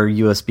mics that were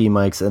USB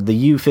mics,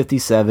 the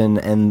U57,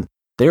 and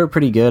they were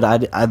pretty good.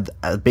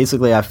 I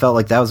basically felt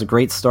like that was a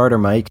great starter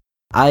mic.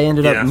 I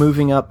ended up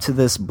moving up to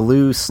this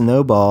Blue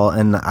Snowball,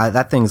 and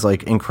that thing's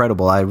like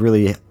incredible. I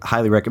really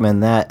highly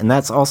recommend that. And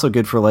that's also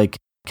good for like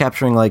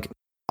capturing like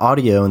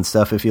audio and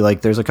stuff. If you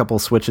like, there's a couple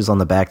switches on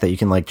the back that you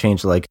can like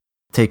change to like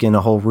take in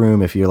a whole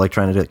room if you're like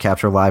trying to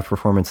capture live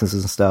performances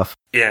and stuff.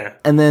 Yeah.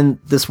 And then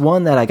this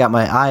one that I got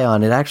my eye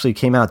on, it actually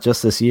came out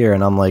just this year,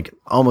 and I'm like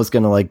almost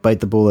gonna like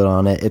bite the bullet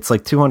on it. It's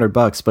like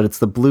 $200, but it's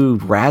the Blue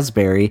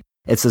Raspberry.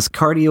 It's this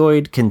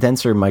cardioid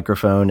condenser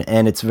microphone,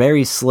 and it's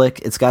very slick.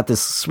 It's got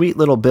this sweet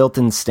little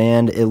built-in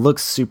stand. It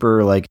looks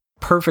super like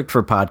perfect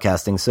for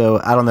podcasting. So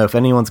I don't know if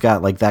anyone's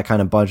got like that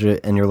kind of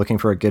budget and you're looking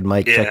for a good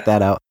mic, check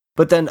that out.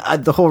 But then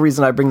the whole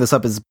reason I bring this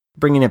up is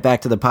bringing it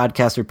back to the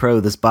Podcaster Pro,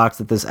 this box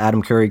that this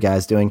Adam Curry guy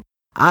is doing.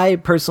 I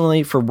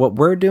personally, for what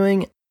we're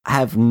doing,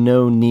 have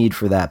no need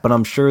for that, but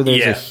I'm sure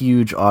there's a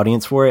huge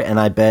audience for it, and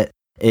I bet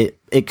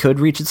it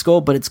could reach its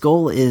goal, but its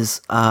goal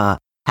is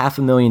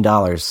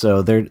 $500,000.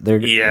 So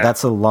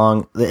that's a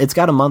long, it's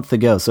got a month to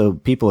go. So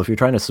people, if you're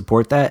trying to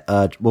support that,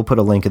 we'll put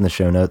a link in the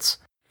show notes.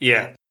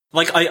 Yeah.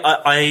 Like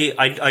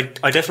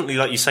I definitely,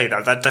 like you say,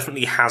 that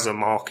definitely has a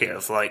market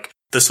of like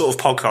the sort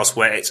of podcast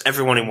where it's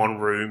everyone in one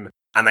room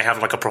and they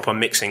have like a proper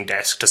mixing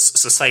desk to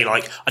say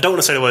like, I don't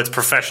want to say the words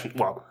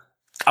professional,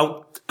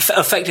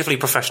 effectively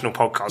professional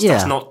podcast.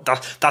 Yeah.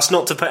 That's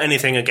not to put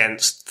anything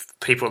against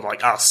people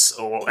like us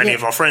or any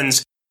of our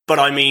friends. But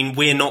I mean,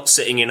 we're not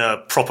sitting in a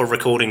proper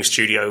recording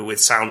studio with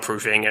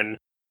soundproofing and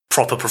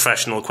proper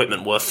professional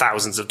equipment worth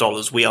thousands of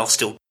dollars. We are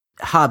still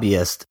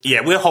hobbyist. Yeah,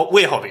 we're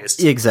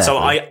hobbyists. Exactly. So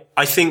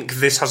I think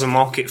this has a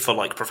market for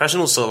like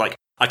professionals. So like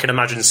I can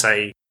imagine,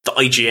 say, the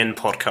IGN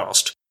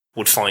podcast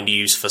would find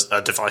use for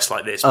a device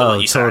like this. But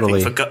like you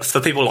totally. say, I think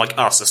for people like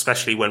us,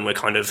 especially when we're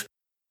kind of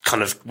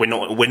we're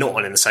not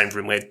all in the same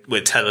room.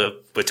 We're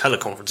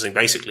teleconferencing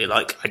basically.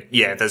 Like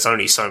there's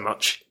only so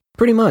much.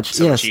 Pretty much,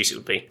 yes. Much use it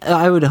would be.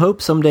 I would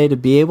hope someday to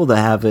be able to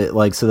have it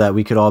like so that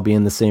we could all be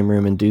in the same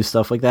room and do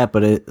stuff like that.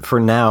 But for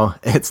now,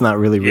 it's not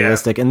really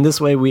realistic. And this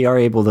way, we are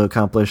able to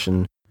accomplish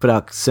and put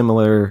out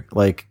similar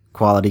like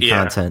quality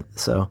content.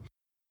 So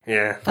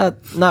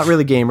not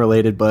really game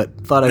related,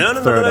 but thought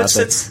I'd throw it out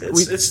there.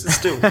 It's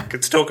still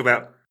good to talk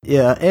about.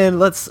 Yeah, and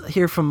let's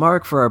hear from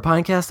Mark for our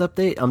Pinecast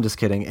update. I'm just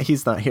kidding.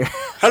 He's not here.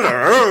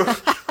 Hello.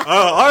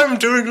 I'm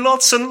doing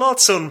lots and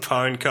lots on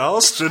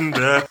Pinecast,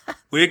 and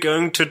we're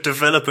going to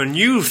develop a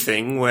new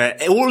thing where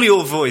all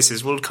your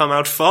voices will come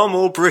out far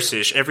more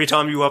British every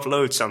time you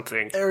upload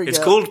something. It's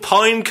called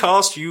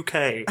Pinecast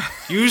UK.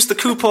 Use the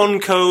coupon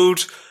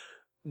code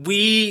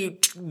We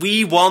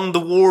won the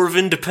War of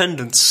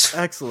Independence.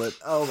 Excellent.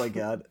 Oh my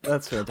god,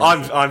 that's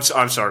fantastic.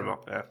 I'm sorry,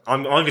 Mark. Yeah.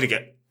 I'm going to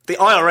get... The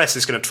IRS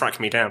is going to track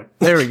me down.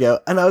 There we go.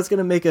 And I was going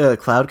to make a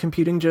cloud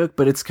computing joke,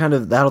 but it's kind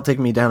of, that'll take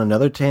me down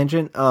another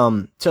tangent.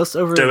 Just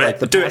over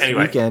the past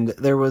weekend,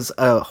 there was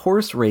a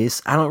horse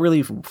race. I don't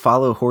really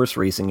follow horse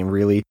racing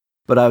really,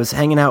 but I was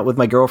hanging out with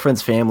my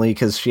girlfriend's family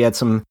because she had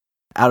some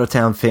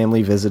out-of-town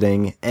family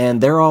visiting, and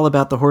they're all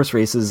about the horse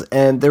races.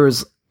 And there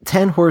was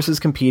 10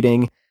 horses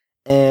competing,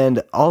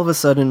 and all of a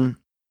sudden,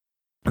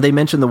 they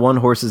mentioned the one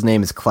horse's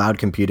name is Cloud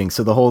Computing,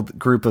 so the whole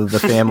group of the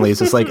family is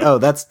just like, oh,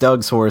 that's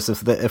Doug's horse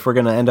if we're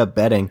going to end up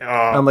betting.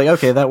 I'm like,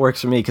 okay, that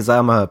works for me because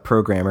I'm a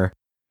programmer.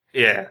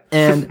 Yeah.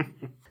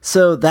 And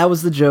so that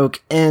was the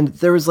joke, and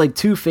there was like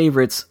two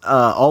favorites,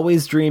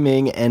 Always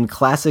Dreaming and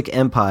Classic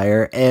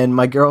Empire, and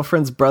my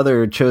girlfriend's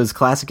brother chose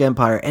Classic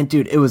Empire, and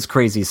dude, it was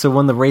crazy. So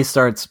when the race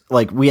starts,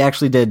 like, we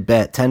actually did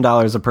bet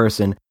 $10 a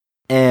person,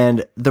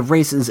 and the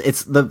races,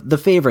 it's the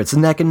favorites,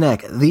 neck and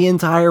neck, the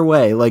entire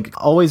way. Like,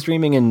 Always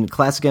Dreaming and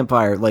Classic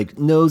Empire, like,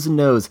 nose and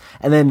nose.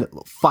 And then,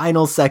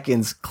 final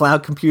seconds,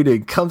 Cloud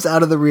Computing comes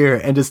out of the rear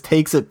and just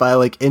takes it by,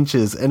 like,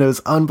 inches. And it was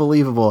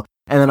unbelievable.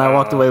 And then I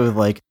walked away with,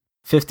 like,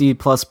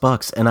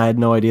 $50+, and I had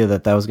no idea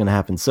that was going to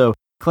happen. So,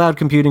 Cloud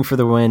Computing for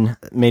the win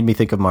made me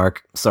think of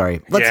Mark.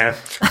 Sorry.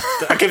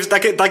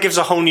 That gives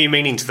a whole new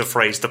meaning to the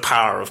phrase, the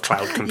power of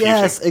cloud computing.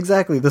 Yes,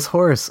 exactly. This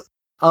horse.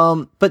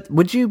 But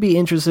would you be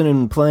interested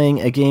in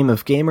playing a game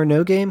of Game or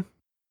No Game?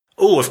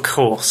 Oh, of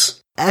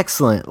course.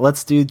 Excellent.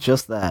 Let's do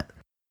just that.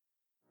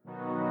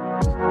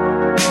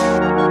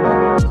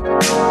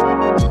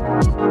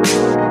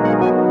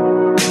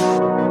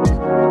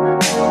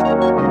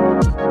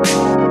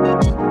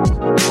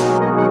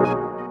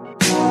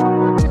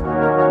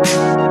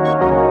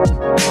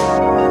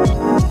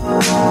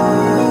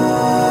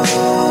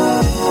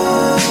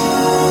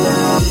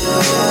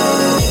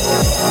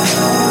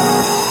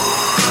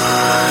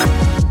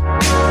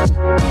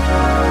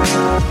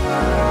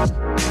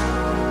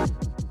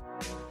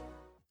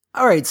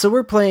 All right, so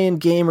we're playing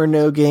Game or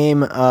No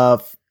Game.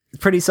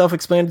 Pretty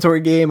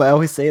self-explanatory game. I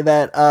always say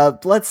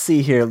that. Let's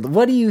see here.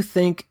 What do you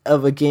think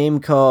of a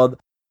game called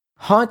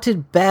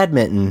Haunted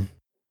Badminton?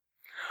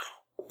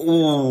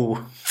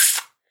 Ooh.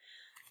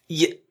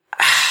 Yeah.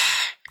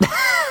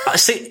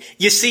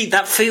 You see,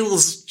 that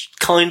feels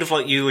kind of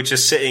like you were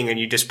just sitting and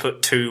you just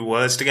put two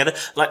words together.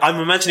 Like, I'm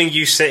imagining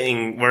you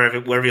sitting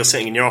wherever you're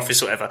sitting in your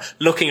office or whatever,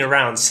 looking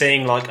around,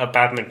 seeing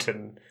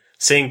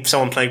seeing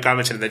someone playing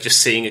badminton and they're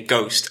just seeing a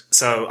ghost.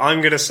 So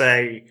I'm gonna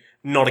say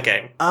not a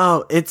game.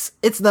 Oh, it's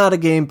not a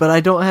game, but I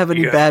don't have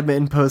any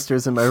badminton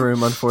posters in my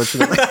room,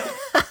 unfortunately.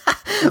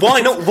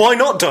 Why not? Why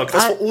not, Doug?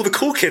 That's what all the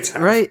cool kids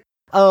have. Right.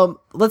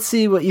 Let's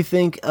see what you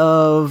think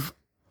of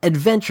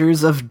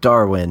Adventures of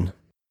Darwin.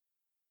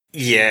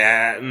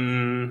 Yeah,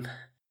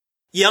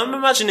 yeah, I'm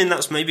imagining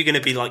that's maybe going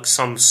to be like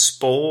some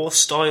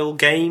Spore-style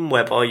game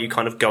whereby you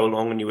kind of go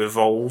along and you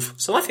evolve.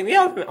 So I think,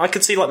 yeah, I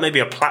could see like maybe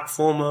a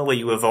platformer where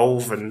you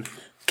evolve and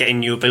getting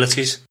new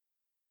abilities.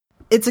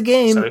 It's a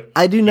game. So,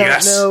 I do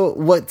not know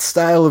what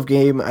style of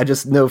game. I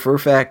just know for a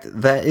fact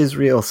that is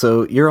real.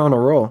 So you're on a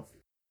roll.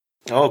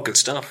 Oh, good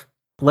stuff.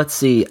 Let's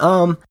see.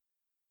 Do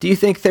you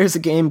think there's a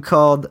game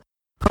called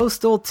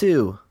Postal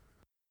 2?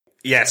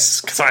 Yes,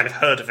 because I've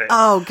heard of it.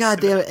 Oh,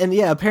 god damn it. And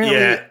yeah,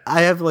 apparently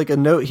I have like a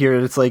note here.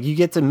 It's like you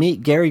get to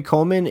meet Gary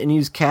Coleman and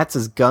use cats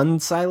as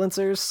gun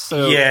silencers.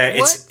 So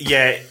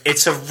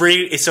it's a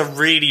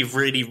really,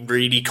 really,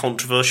 really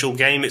controversial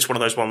game. It's one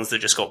of those ones that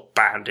just got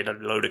banned in a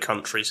load of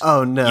countries.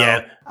 Oh no.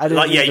 Yeah. I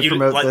didn't need to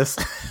promote this.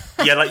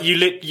 Yeah, like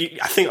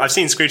I think I've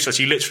seen screenshots,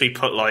 you literally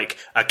put like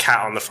a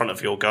cat on the front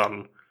of your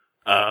gun,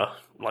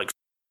 like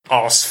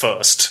arse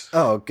first.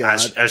 Oh god.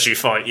 As you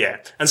fight, yeah.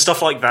 And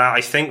stuff like that. I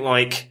think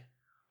like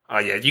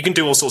yeah, you can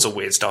do all sorts of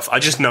weird stuff. I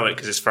just know it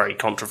because it's very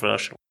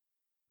controversial.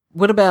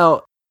 What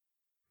about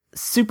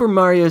Super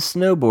Mario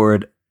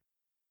Snowboard?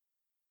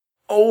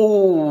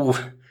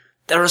 Oh,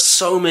 there are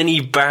so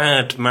many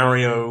bad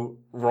Mario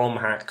ROM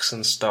hacks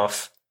and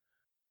stuff.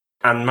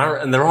 And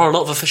there are a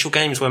lot of official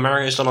games where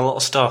Mario's done a lot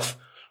of stuff.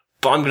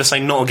 But I'm going to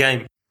say not a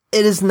game.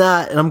 It is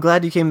not, and I'm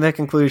glad you came to that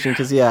conclusion,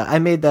 because, yeah, I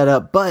made that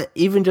up. But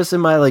even just in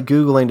my, like,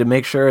 Googling to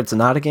make sure it's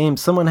not a game,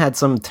 someone had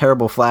some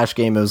terrible Flash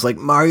game. It was like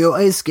Mario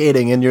Ice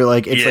Skating, and you're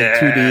like, it's like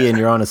 2D, and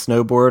you're on a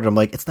snowboard. I'm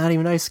like, it's not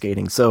even ice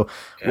skating, so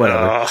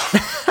whatever.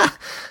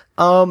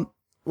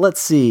 Let's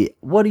see.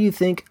 What do you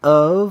think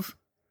of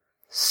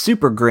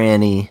Super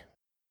Granny?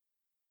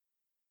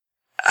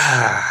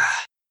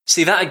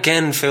 See, that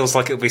again feels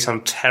like it'll be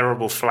some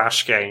terrible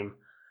Flash game.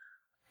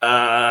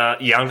 Yeah, I'm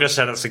going to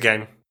say that's a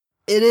game.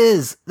 It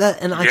is that,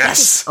 and I think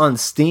it's on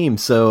Steam,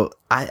 so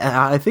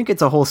I think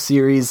it's a whole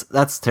series.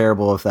 That's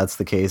terrible if that's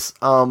the case.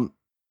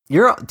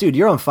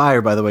 You're on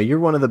fire, by the way. You're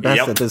one of the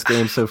best at this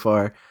game so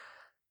far.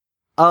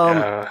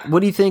 What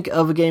do you think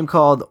of a game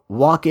called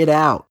Walk It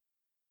Out?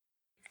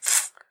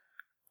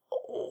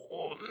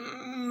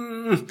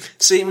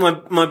 See,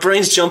 my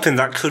brain's jumping.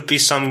 That could be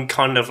some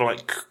kind of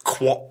like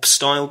QWOP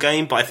style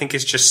game, but I think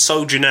it's just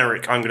so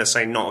generic. I'm going to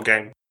say not a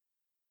game.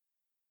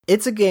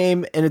 It's a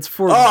game, and it's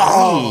for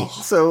Wii.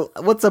 So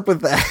what's up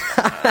with that?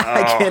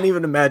 I can't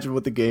even imagine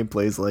what the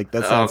gameplay is like.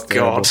 That sounds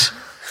terrible. God.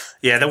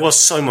 Yeah, there was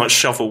so much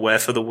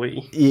shovelware for the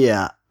Wii.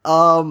 Yeah.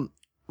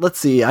 Let's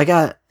see. I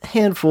got a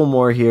handful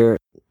more here.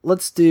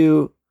 Let's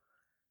do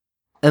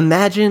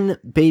Imagine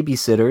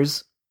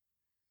Babysitters.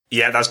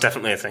 Yeah, that's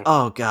definitely a thing.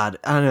 Oh god,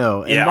 I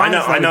know. Yeah, I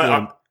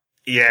know.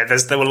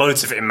 There were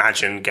loads of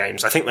Imagine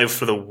games. I think they were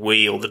for the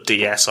Wii or the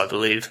DS, I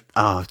believe.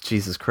 Oh,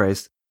 Jesus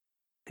Christ.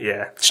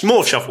 Yeah, it's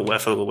more shovelware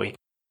for the Wii.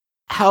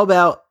 How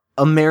about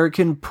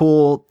American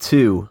Pool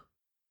 2?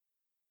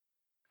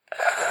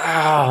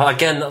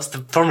 Again, that's the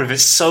problem.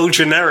 It's so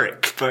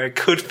generic, but it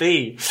could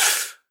be.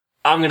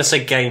 I'm going to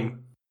say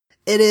game.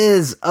 It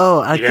is.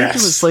 Oh, I think it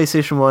was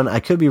PlayStation 1. I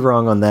could be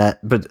wrong on that,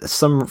 but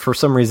for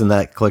some reason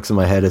that clicks in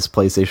my head as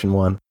PlayStation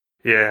 1.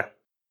 Yeah.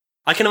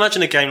 I can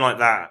imagine a game like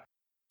that,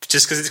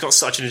 just because it's got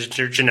such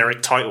a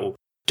generic title,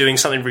 doing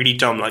something really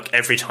dumb, like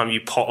every time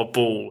you pot a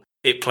ball,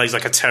 it plays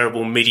like a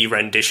terrible MIDI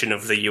rendition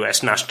of the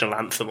US national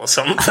anthem or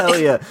something. Hell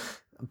yeah.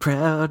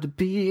 Proud to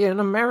be an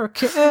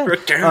American.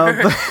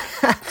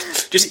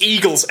 Just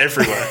eagles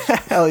everywhere.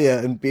 Hell yeah,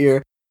 and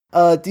beer.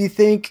 Do you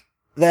think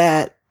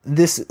that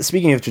this,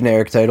 speaking of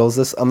generic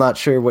titles, I'm not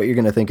sure what you're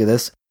going to think of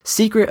this,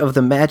 Secret of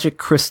the Magic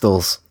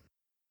Crystals.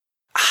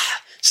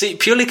 See,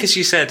 purely because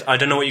you said, I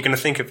don't know what you're going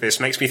to think of this,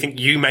 makes me think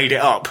you made it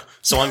up.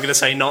 So I'm going to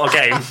say not a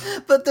game.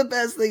 But the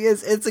best thing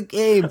is, it's a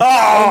game.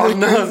 Oh,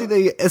 no.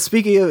 Thing,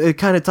 speaking of, it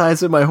kind of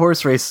ties in my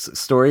horse race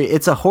story.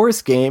 It's a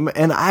horse game,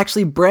 and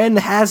actually, Bren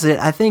has it.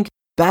 I think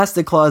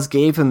Basta Claus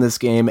gave him this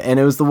game,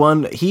 and it was the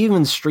one, he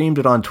even streamed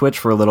it on Twitch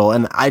for a little,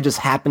 and I just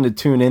happened to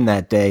tune in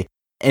that day.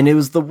 And it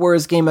was the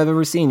worst game I've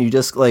ever seen. You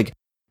just, like,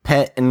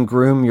 pet and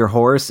groom your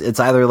horse. It's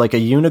either like a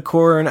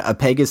unicorn, a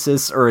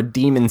Pegasus, or a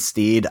demon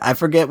steed. I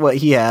forget what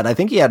he had. I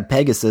think he had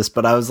Pegasus,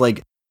 but I was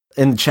like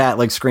in the chat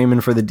like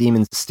screaming for the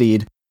demon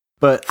steed.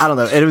 But I don't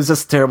know. It was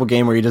just a terrible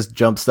game where you just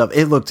jump stuff.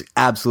 It looked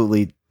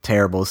absolutely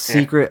terrible.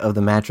 Secret of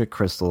the Magic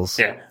Crystals.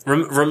 Yeah.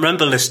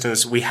 Remember,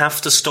 listeners, we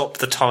have to stop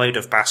the tide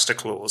of Basta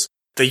Claus.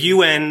 The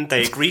UN,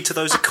 they agreed to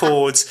those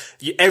accords.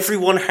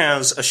 Everyone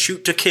has a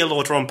shoot to kill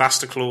order on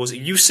Basta Claus.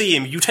 You see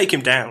him, you take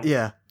him down.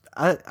 Yeah.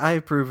 I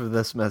approve of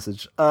this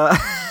message.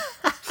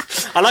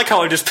 I like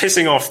how I'm just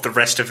pissing off the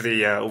rest of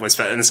the Almost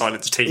Better Than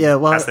Silence team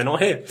as they're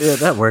not here. Yeah,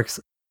 that works.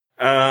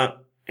 Yeah,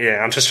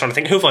 I'm just trying to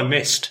think, who have I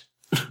missed?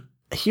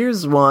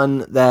 Here's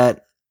one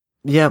that,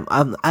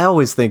 I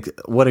always think,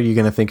 what are you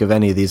going to think of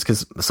any of these?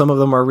 Because some of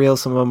them are real,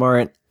 some of them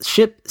aren't.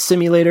 Ship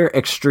Simulator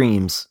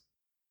Extremes.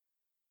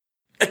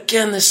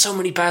 Again, there's so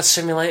many bad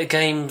simulator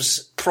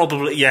games.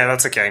 Probably, yeah,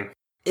 that's a game.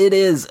 It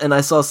is, and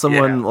I saw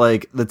someone,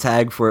 the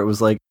tag for it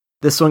was like,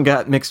 this one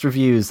got mixed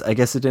reviews. I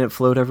guess it didn't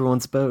float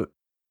everyone's boat.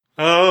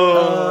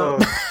 Oh,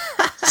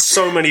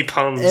 so many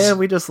puns. And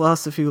we just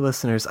lost a few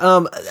listeners.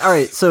 All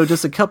right, so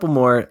just a couple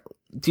more.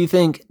 Do you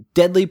think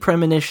Deadly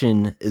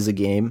Premonition is a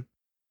game?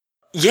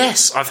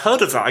 Yes, I've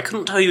heard of that. I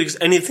couldn't tell you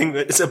anything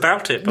that's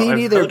about it. But Me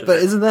neither, but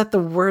isn't that the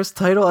worst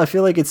title? I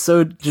feel like it's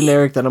so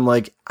generic that I'm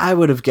like, I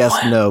would have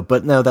guessed no,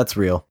 but no, that's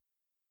real.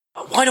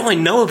 Why do I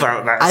know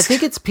about that? I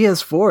think it's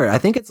PS4. I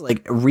think it's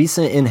like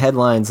recent in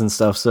headlines and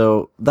stuff,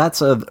 so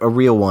that's a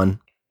real one.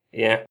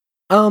 Yeah.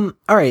 All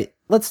right,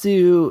 let's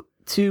do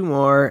two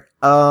more.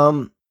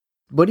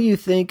 What do you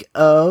think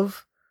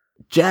of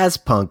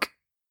Jazzpunk?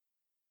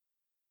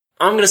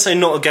 I'm going to say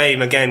not a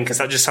game again, because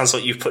that just sounds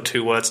like you've put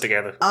two words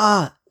together.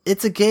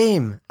 It's a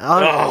game.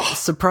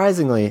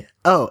 Surprisingly.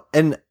 Oh,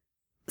 and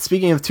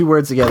speaking of two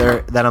words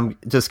together that I'm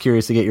just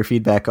curious to get your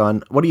feedback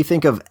on, what do you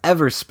think of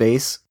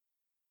Everspace?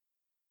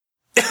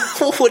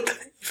 What would that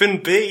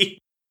even be?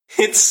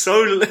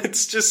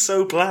 It's just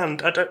so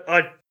bland.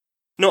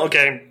 Not a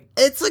game.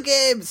 It's a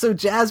game. So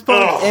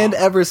Jazzpunk and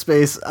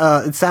Everspace.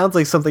 It sounds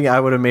like something I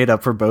would have made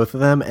up for both of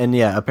them. And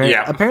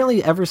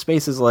apparently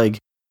Everspace is like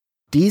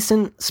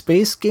decent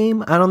space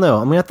game. I don't know.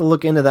 I'm gonna have to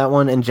look into that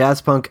one. And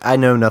Jazzpunk, I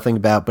know nothing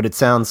about, but it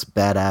sounds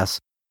badass.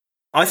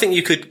 I think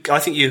you could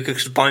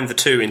combine the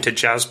two into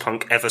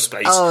Jazzpunk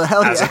Everspace. Oh,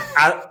 hell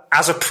yeah.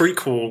 As a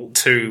prequel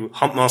to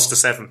Huntmaster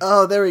 7.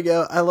 Oh, there we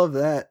go. I love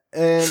that.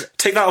 And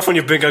take that off on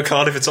your bingo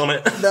card if it's on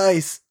it.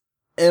 Nice.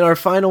 And our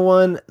final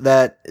one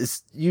that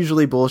is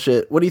usually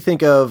bullshit. What do you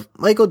think of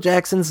Michael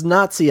Jackson's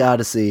Nazi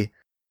Odyssey?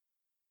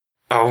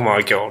 Oh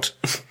my god.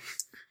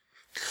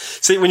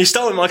 See, when you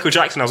start with Michael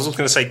Jackson, I was also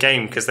going to say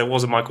game, because there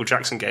was a Michael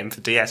Jackson game for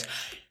DS.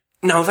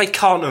 No, they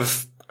can't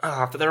have...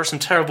 but there are some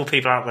terrible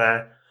people out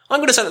there. I'm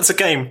going to say that's a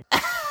game.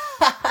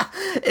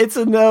 It's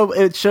a no.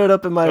 It showed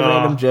up in my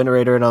random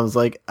generator, and I was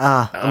like,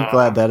 I'm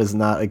glad that is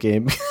not a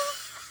game.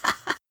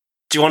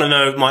 Do you want to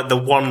know the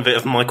one bit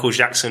of Michael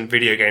Jackson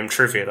video game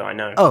trivia that I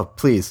know? Oh,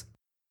 please.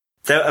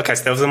 So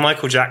there was a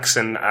Michael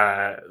Jackson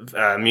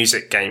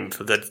music game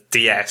for the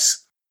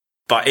DS,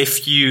 but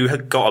if you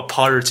had got a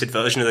pirated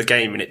version of the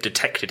game and it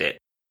detected it,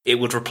 it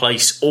would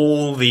replace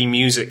all the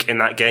music in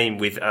that game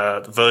with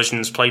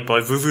versions played by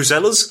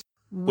Vuvuzelas.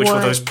 Which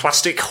were those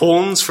plastic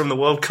horns from the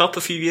World Cup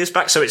a few years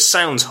back, so it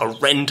sounds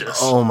horrendous.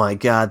 Oh my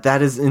god,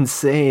 that is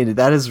insane.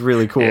 That is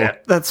really cool. Yeah.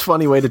 That's a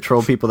funny way to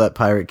troll people that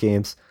pirate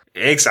games.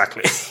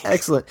 Exactly.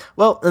 Excellent.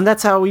 Well, and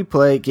that's how we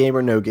play Game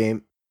or No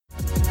Game.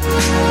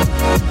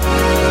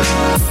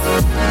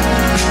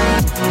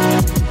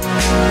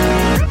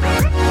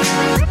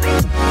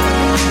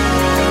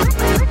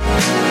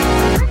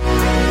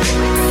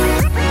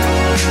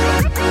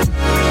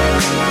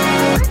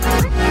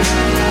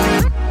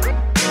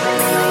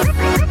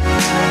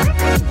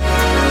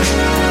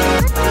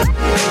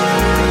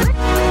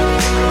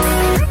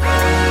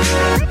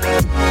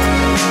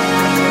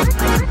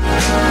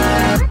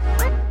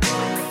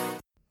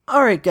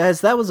 Alright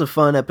guys, that was a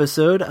fun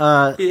episode.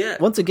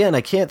 Once again,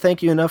 I can't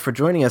thank you enough for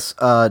joining us,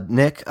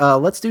 Nick.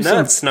 Let's do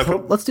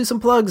some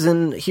plugs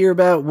and hear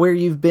about where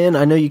you've been.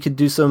 I know you could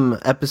do some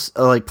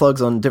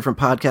plugs on different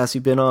podcasts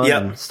you've been on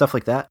and stuff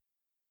like that.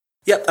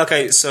 Yep,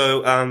 okay,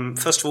 so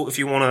first of all, if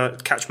you want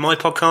to catch my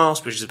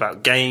podcast, which is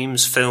about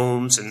games,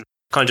 films, and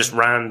kind of just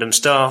random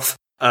stuff,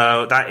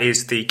 that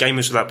is the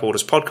Gamers Without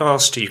Borders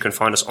podcast. You can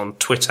find us on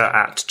Twitter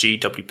at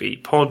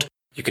GWBpod.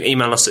 You can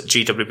email us at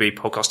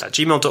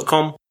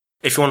gwbpodcast@gmail.com.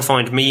 If you want to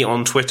find me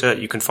on Twitter,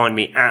 you can find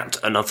me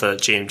at another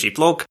GMG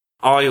blog.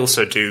 I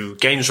also do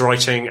games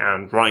writing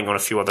and writing on a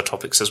few other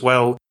topics as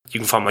well. You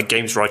can find my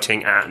games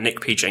writing at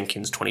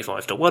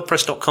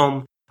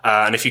nickpjenkins25.wordpress.com.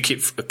 And if you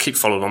keep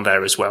following on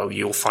there as well,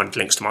 you'll find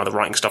links to my other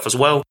writing stuff as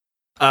well.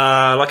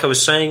 Like I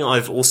was saying,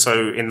 I've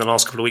also, in the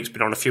last couple of weeks,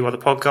 been on a few other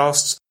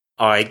podcasts.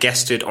 I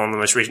guested on the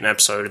most recent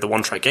episode of the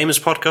One Track Gamers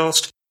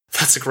podcast.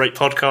 That's a great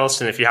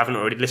podcast, and if you haven't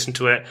already listened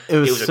to it, it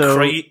was so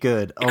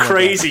good. Oh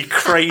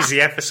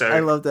crazy episode. I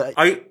love that.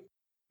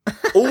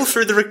 All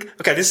through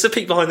okay, this is a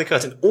peek behind the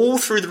curtain. All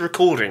through the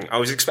recording, I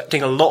was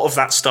expecting a lot of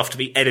that stuff to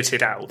be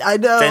edited out. I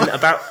know.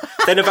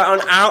 Then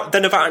about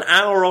an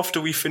hour after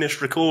we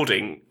finished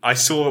recording, I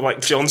saw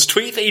John's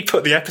tweet that he'd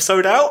put the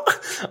episode out.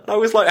 I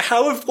was like,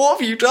 what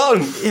have you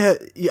done? Yeah,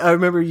 I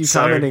remember you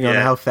commenting on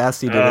how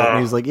fast he did it, and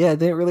he was like, "Yeah, I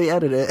didn't really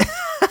edit it."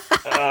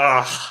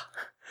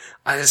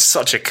 It's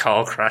such a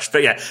car crash.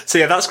 But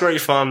that's great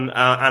fun.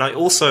 And I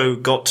also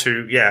got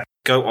to,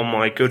 go on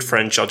my good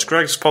friend Judge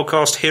Greg's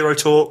podcast, Hero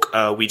Talk.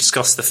 We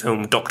discussed the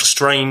film Doctor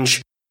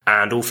Strange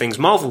and all things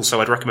Marvel,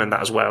 so I'd recommend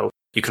that as well.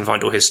 You can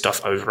find all his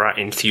stuff over at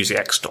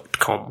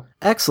enthusiax.com.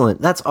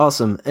 Excellent. That's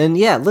awesome. And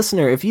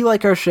listener, if you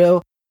like our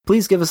show,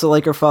 Please give us a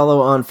like or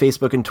follow on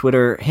Facebook and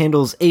Twitter,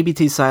 handles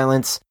ABT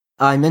Silence.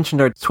 I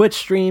mentioned our Twitch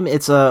stream.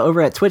 It's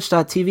over at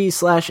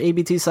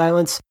twitch.tv/ABT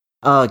Silence.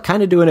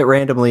 Kind of doing it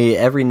randomly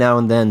every now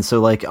and then. So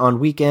like on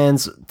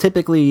weekends,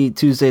 typically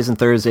Tuesdays and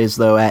Thursdays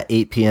though at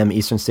 8 p.m.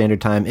 Eastern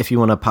Standard Time if you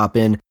want to pop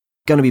in.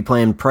 Gonna be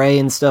playing Prey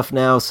and stuff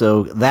now,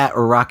 so that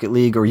or Rocket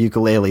League or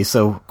Yooka-Laylee,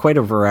 so quite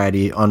a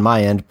variety on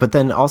my end. But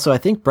then also I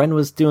think Bren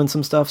was doing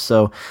some stuff,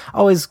 so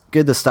always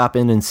good to stop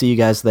in and see you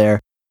guys there.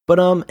 But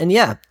and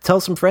yeah,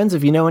 tell some friends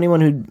if you know anyone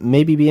who'd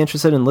maybe be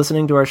interested in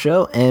listening to our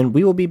show, and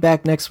we will be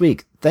back next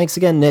week. Thanks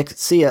again, Nick.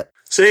 See ya.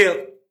 See ya.